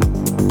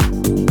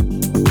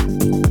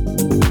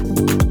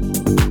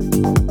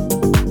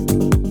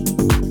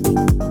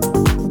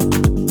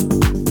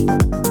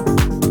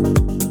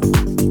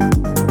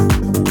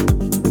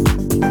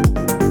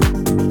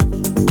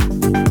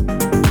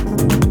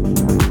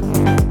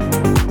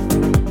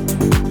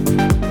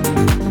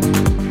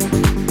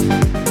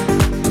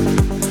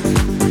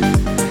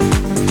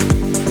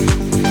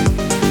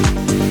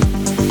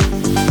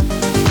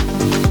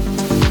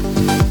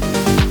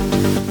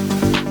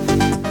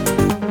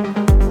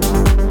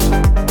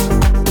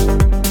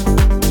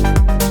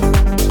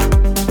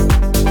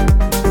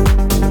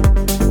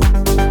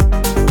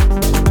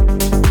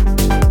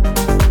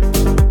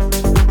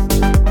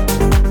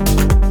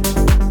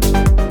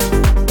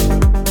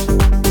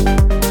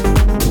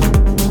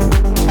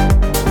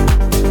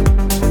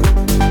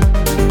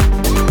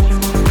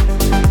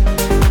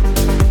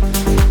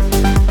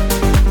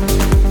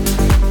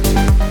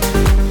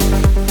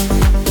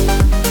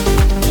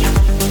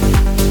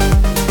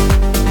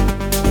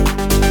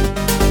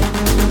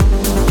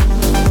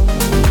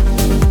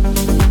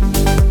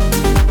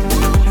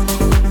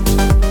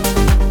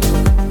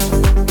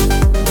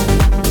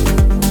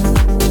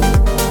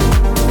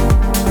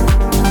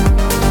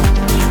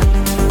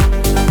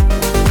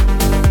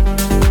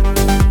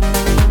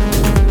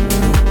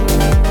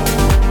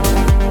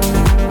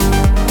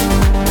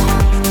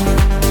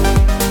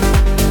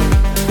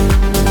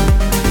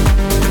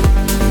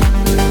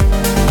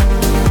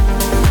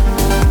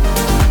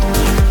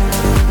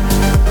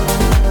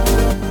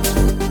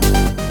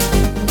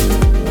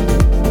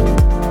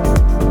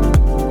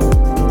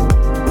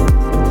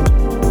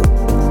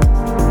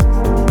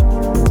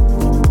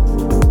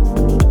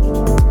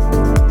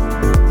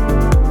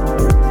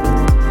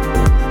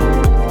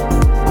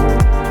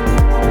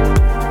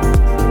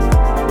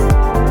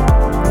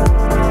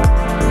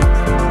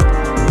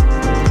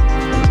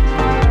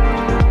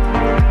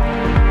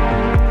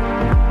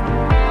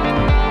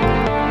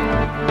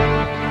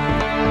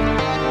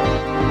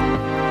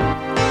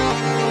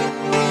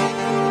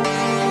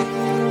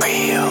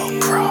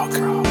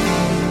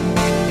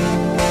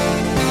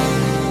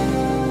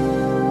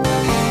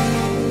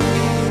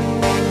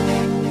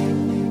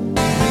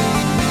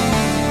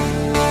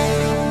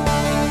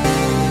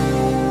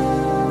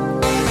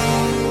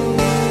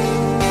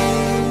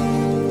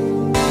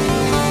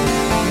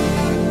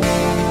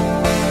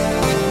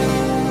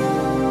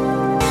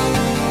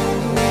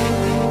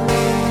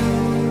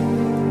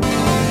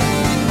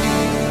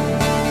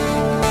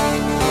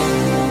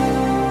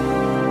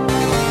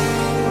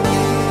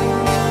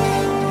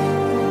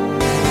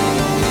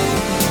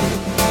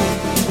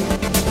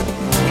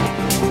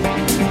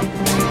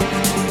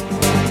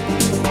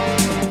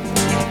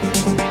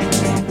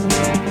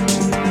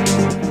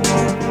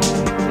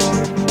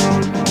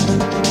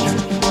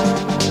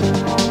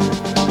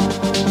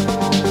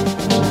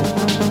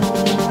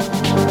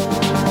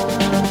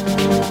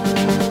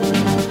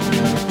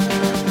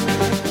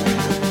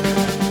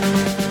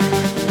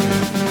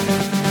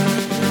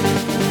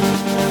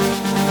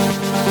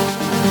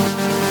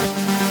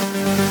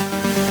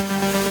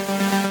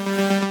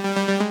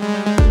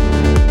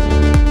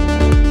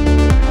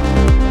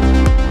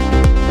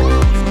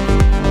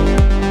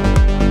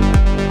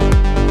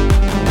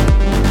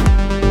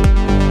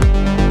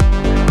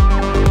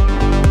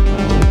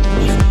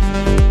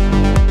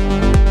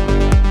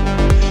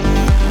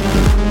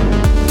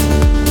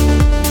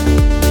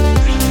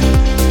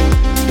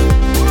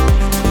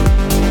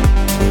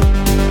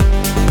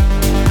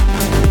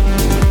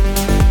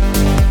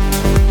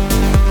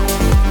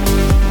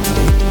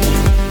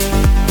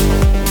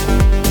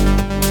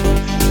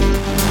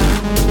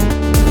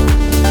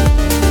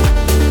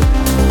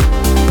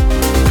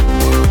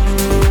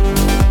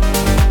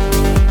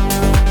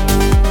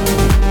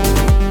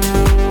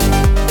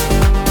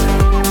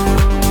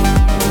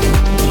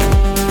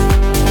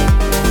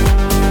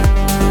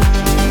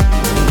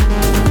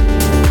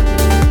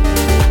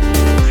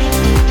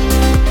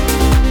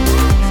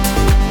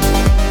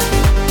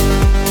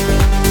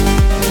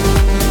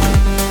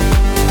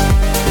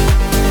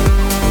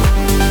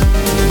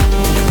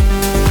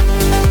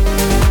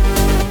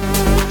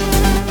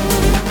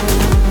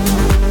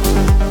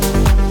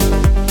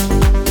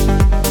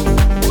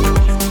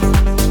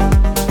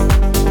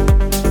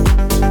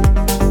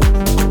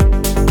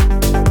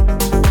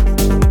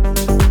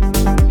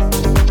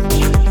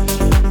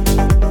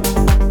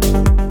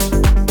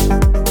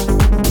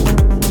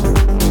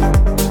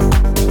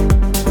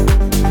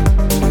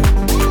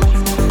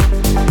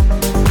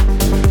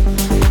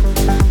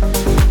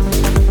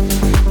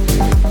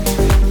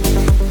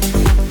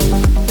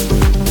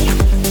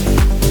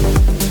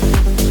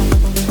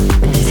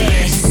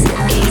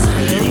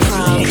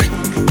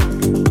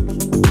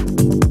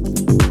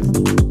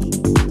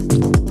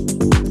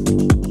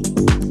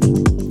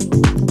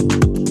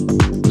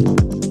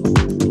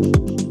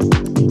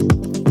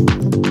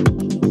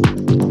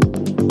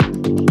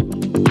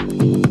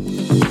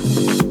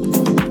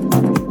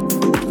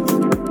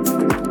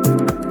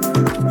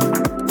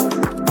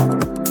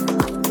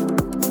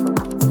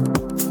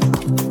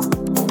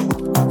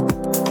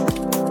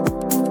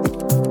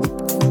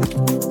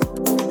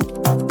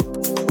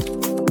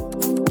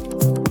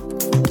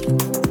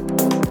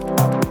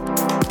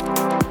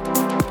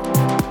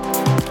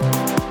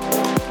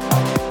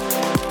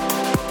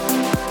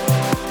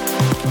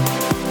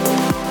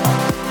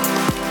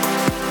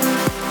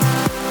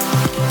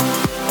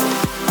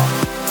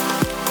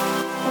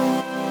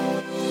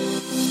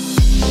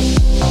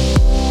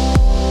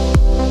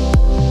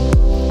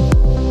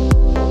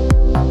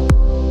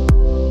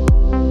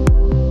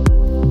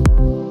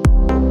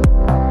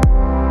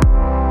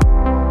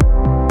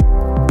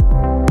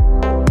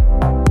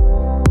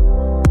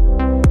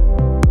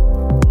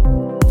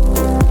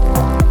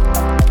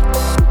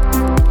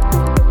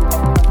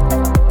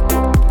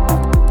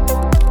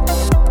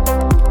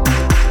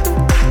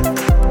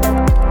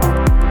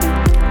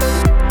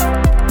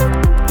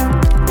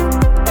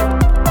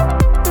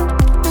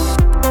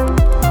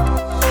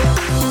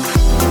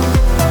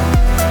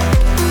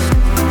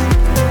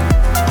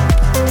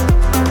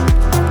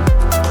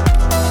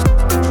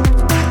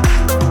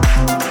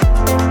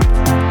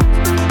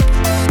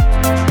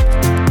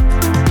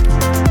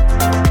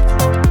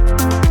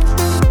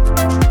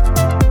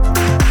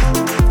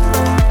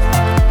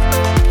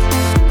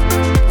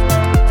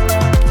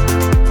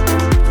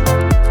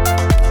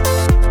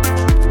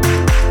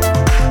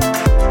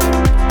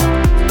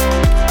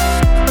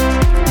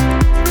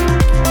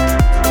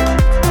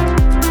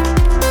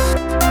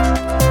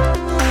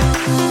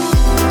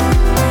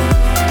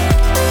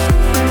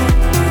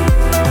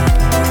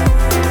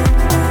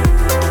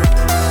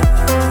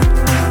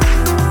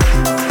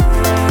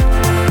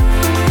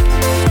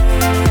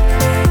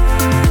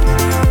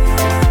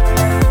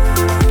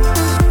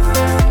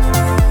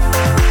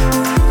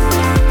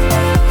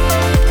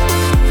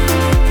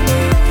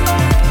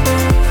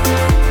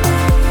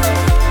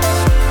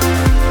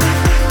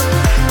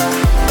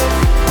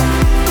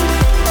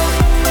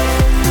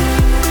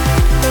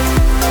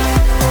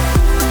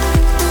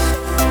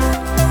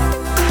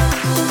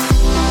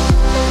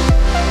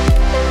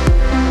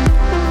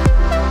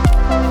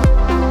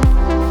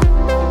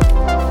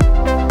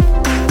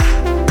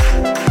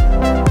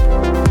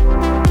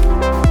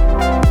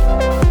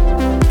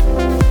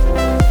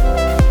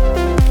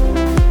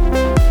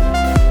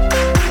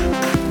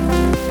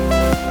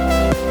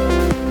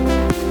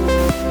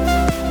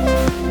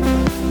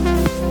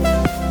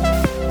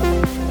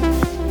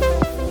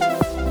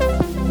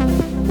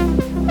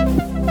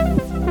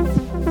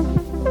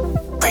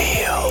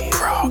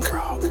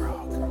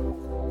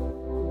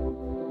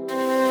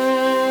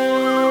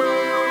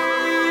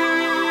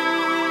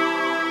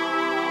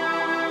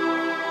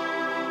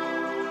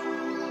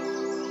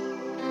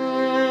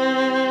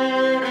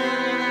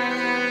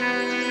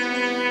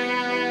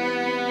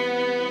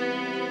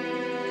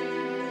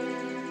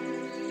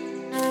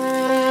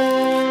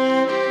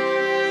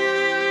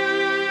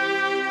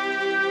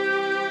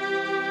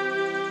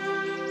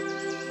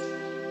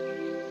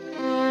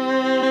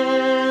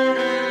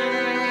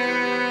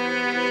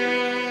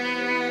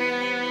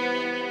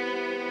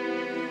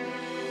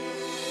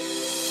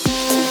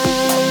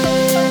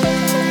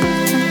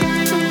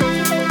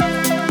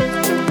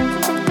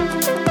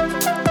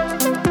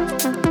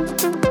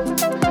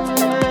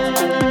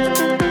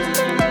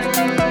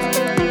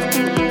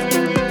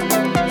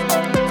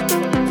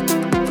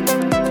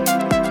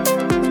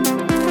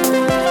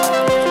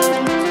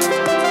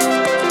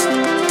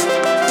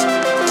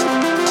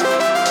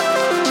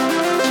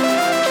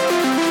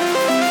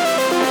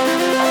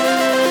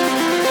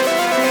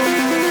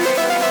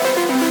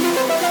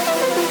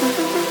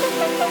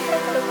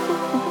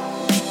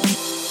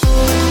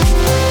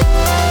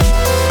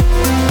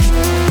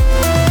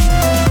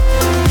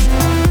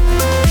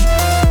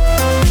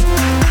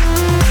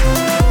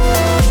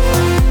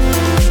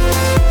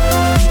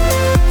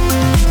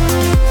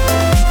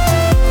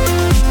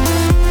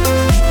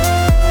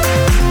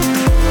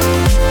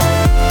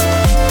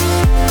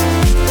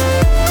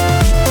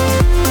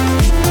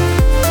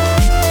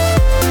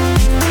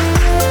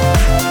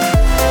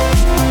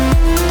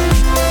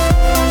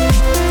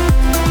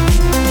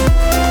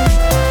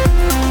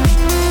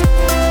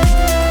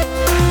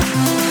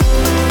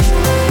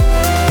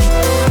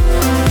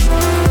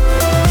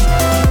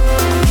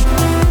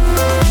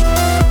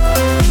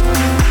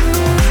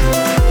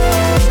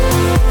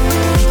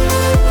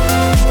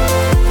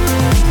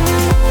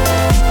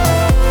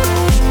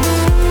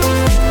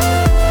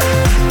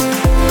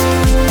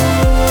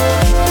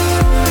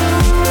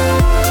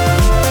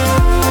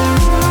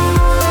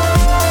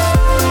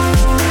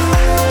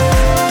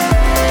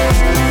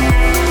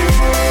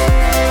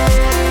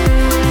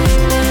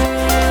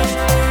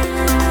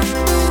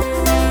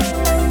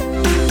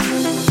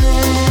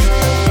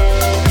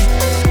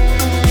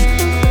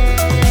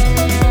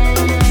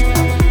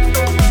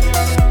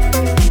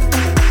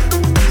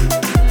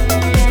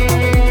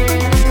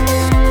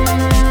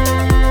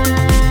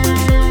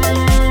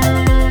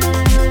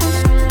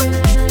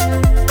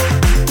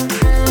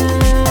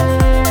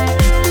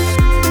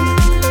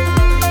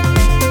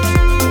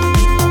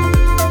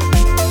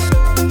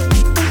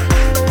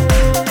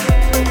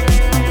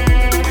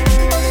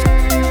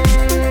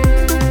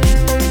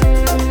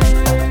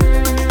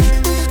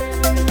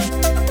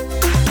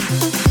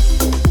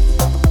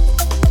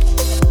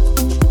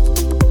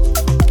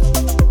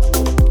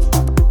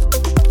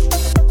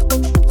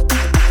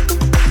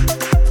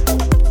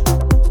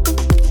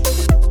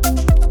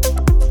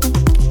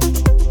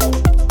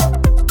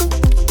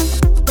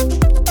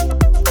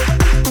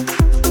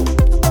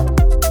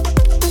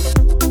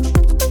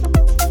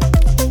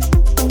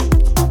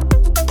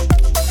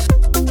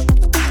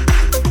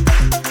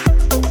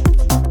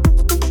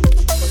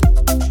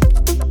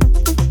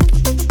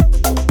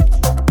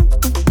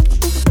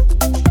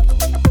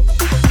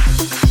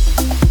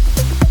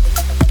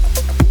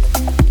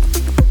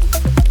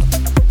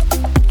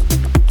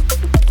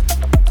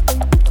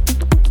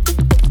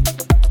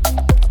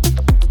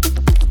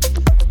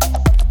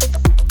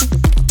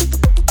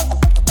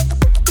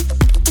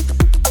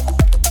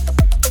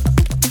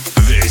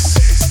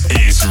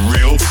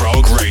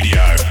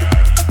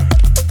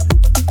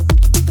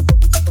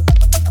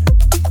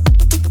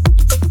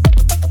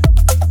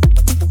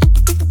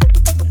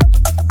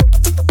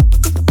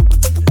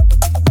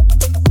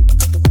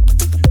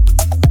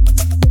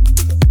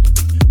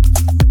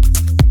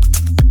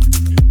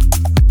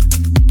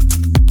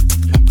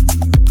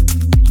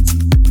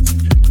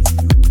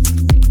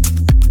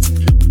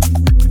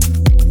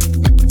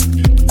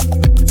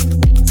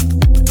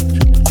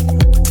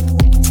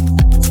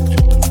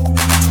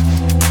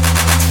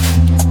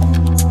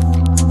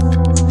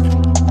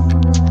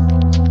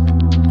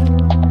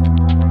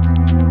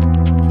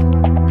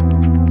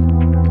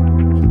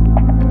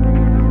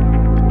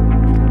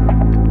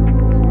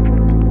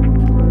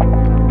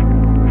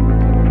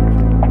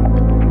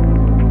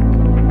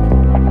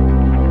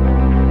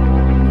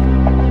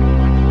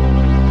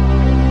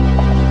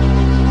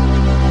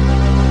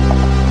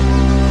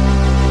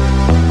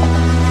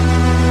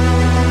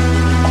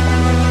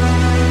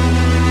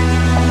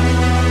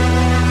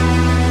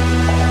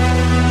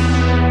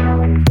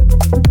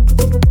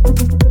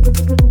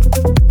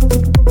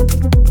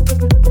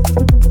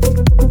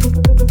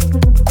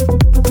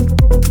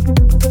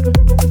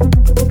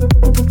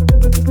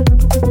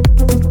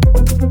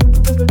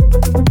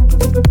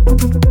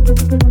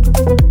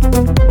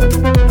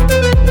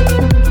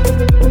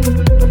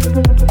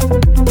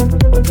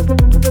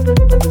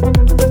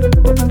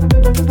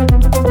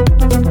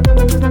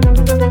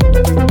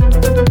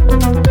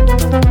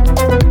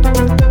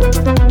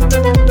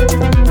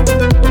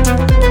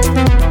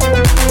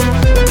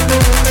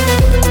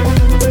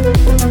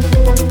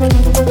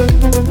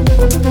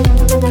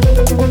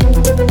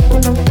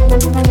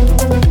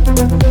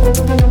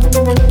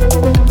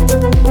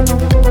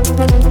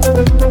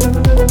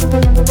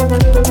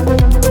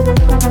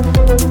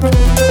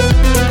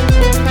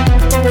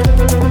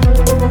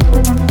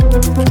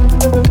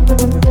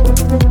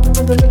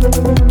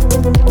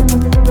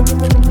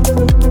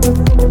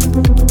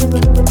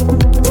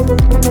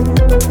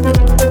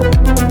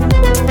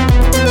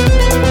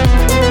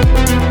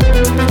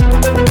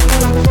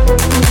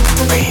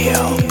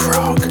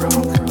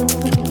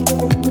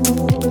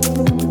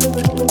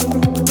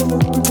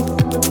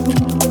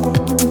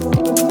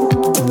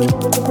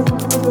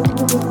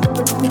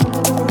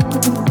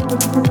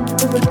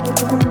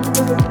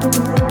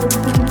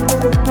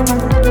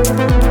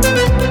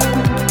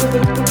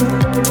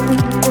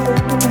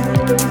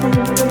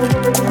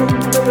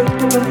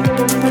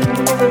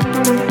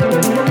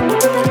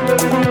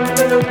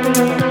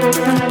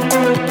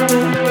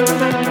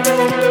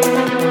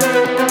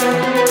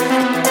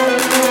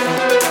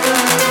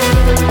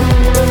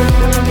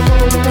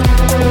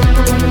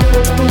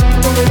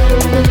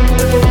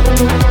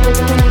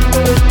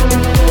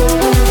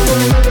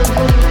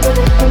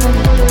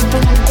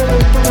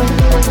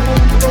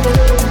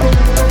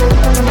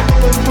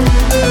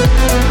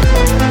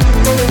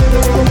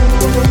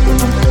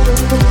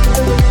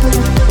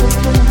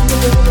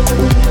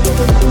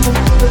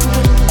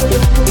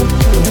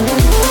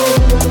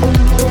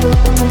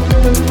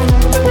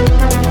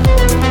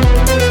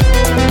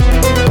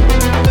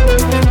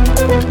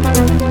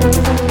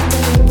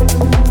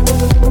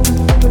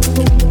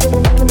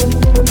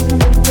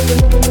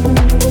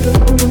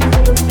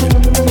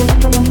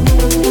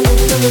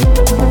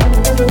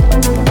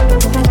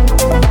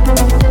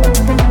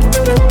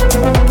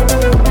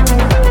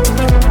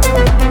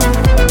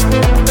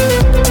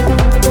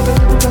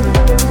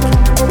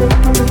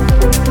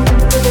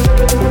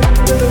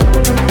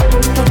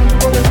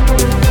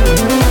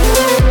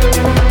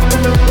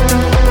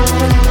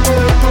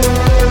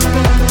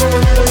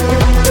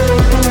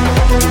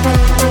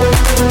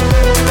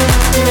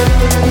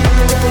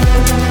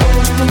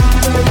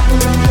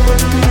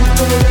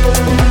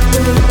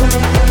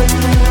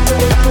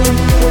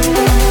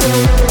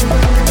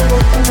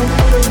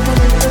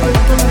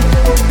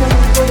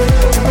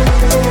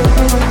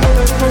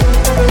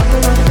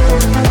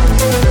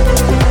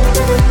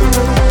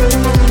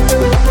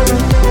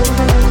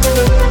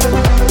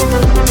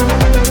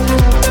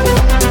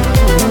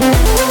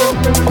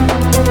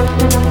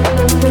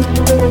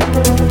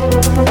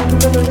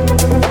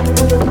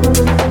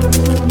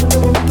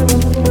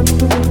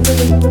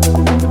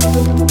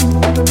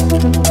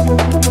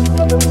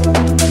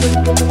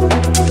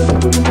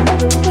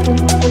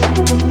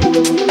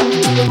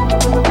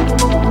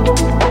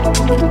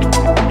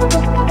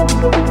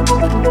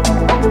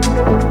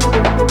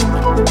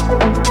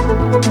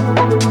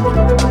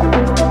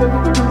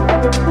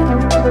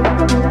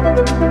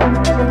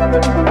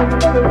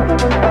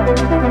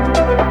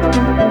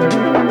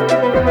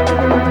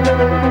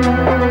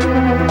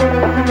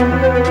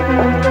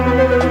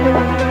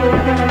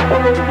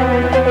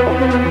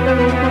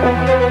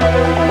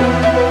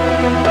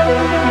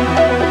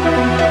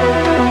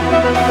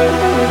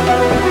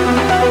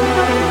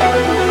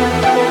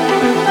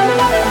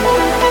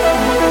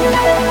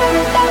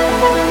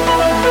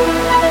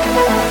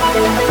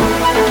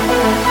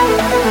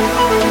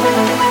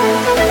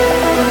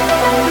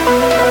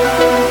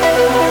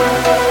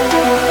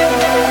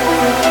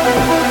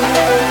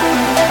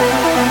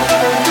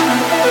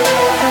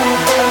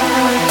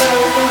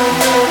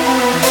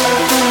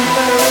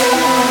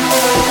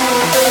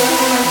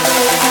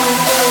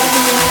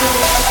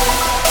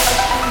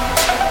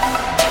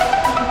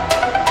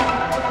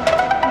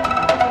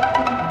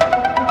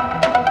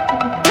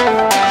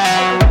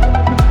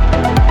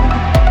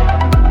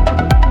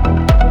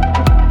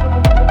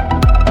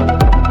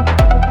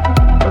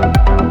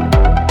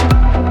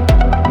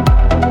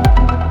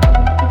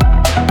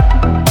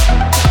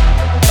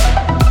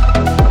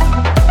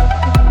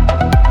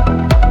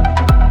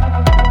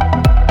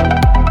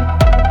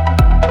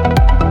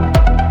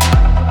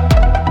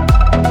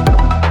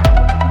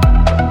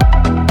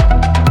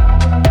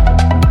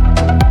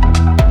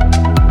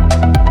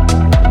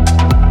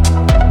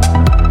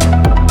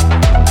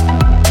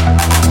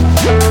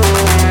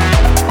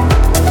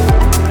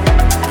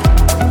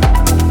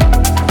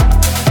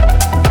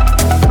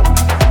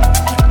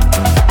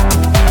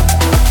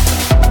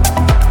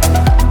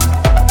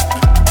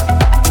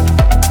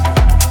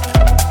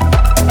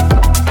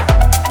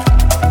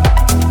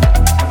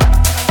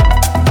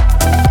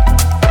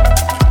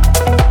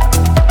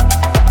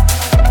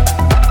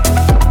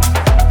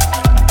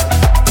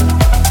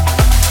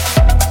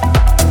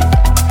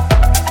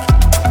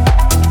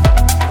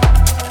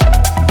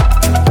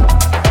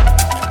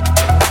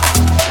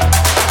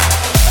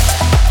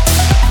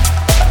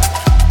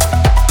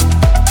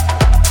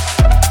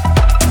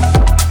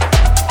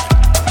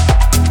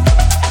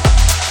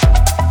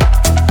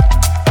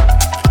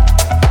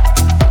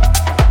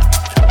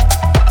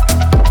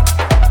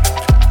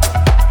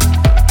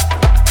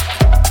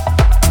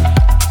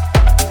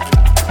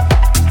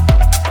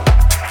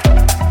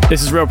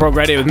 This is Real Prog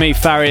Radio with me,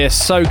 Farius.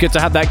 So good to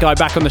have that guy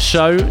back on the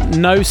show.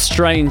 No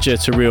stranger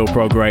to Real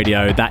Prog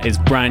Radio. That is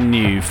brand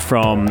new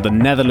from the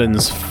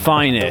Netherlands'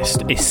 finest,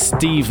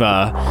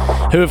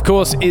 Estiva, who of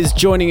course is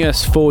joining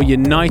us for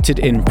United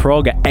in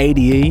Prog at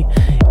ADE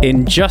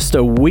in just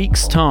a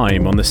week's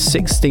time on the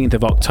 16th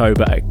of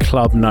October at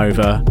Club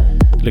Nova.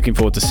 Looking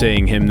forward to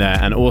seeing him there,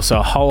 and also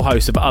a whole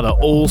host of other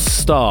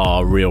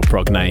all-star Real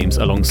Prog names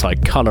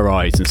alongside Colour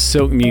Eyes and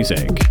Silk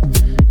Music.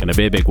 Gonna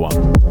be a big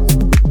one.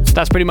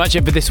 That's pretty much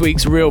it for this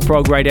week's Real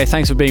Prog Radio.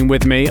 Thanks for being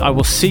with me. I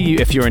will see you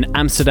if you're in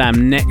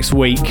Amsterdam next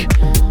week.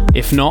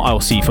 If not, I'll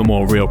see you for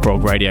more Real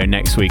Prog Radio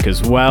next week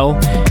as well.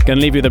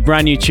 Gonna leave you with a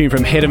brand new tune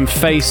from Hidden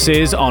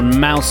Faces on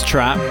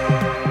Mousetrap.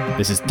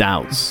 This is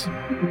Doubts.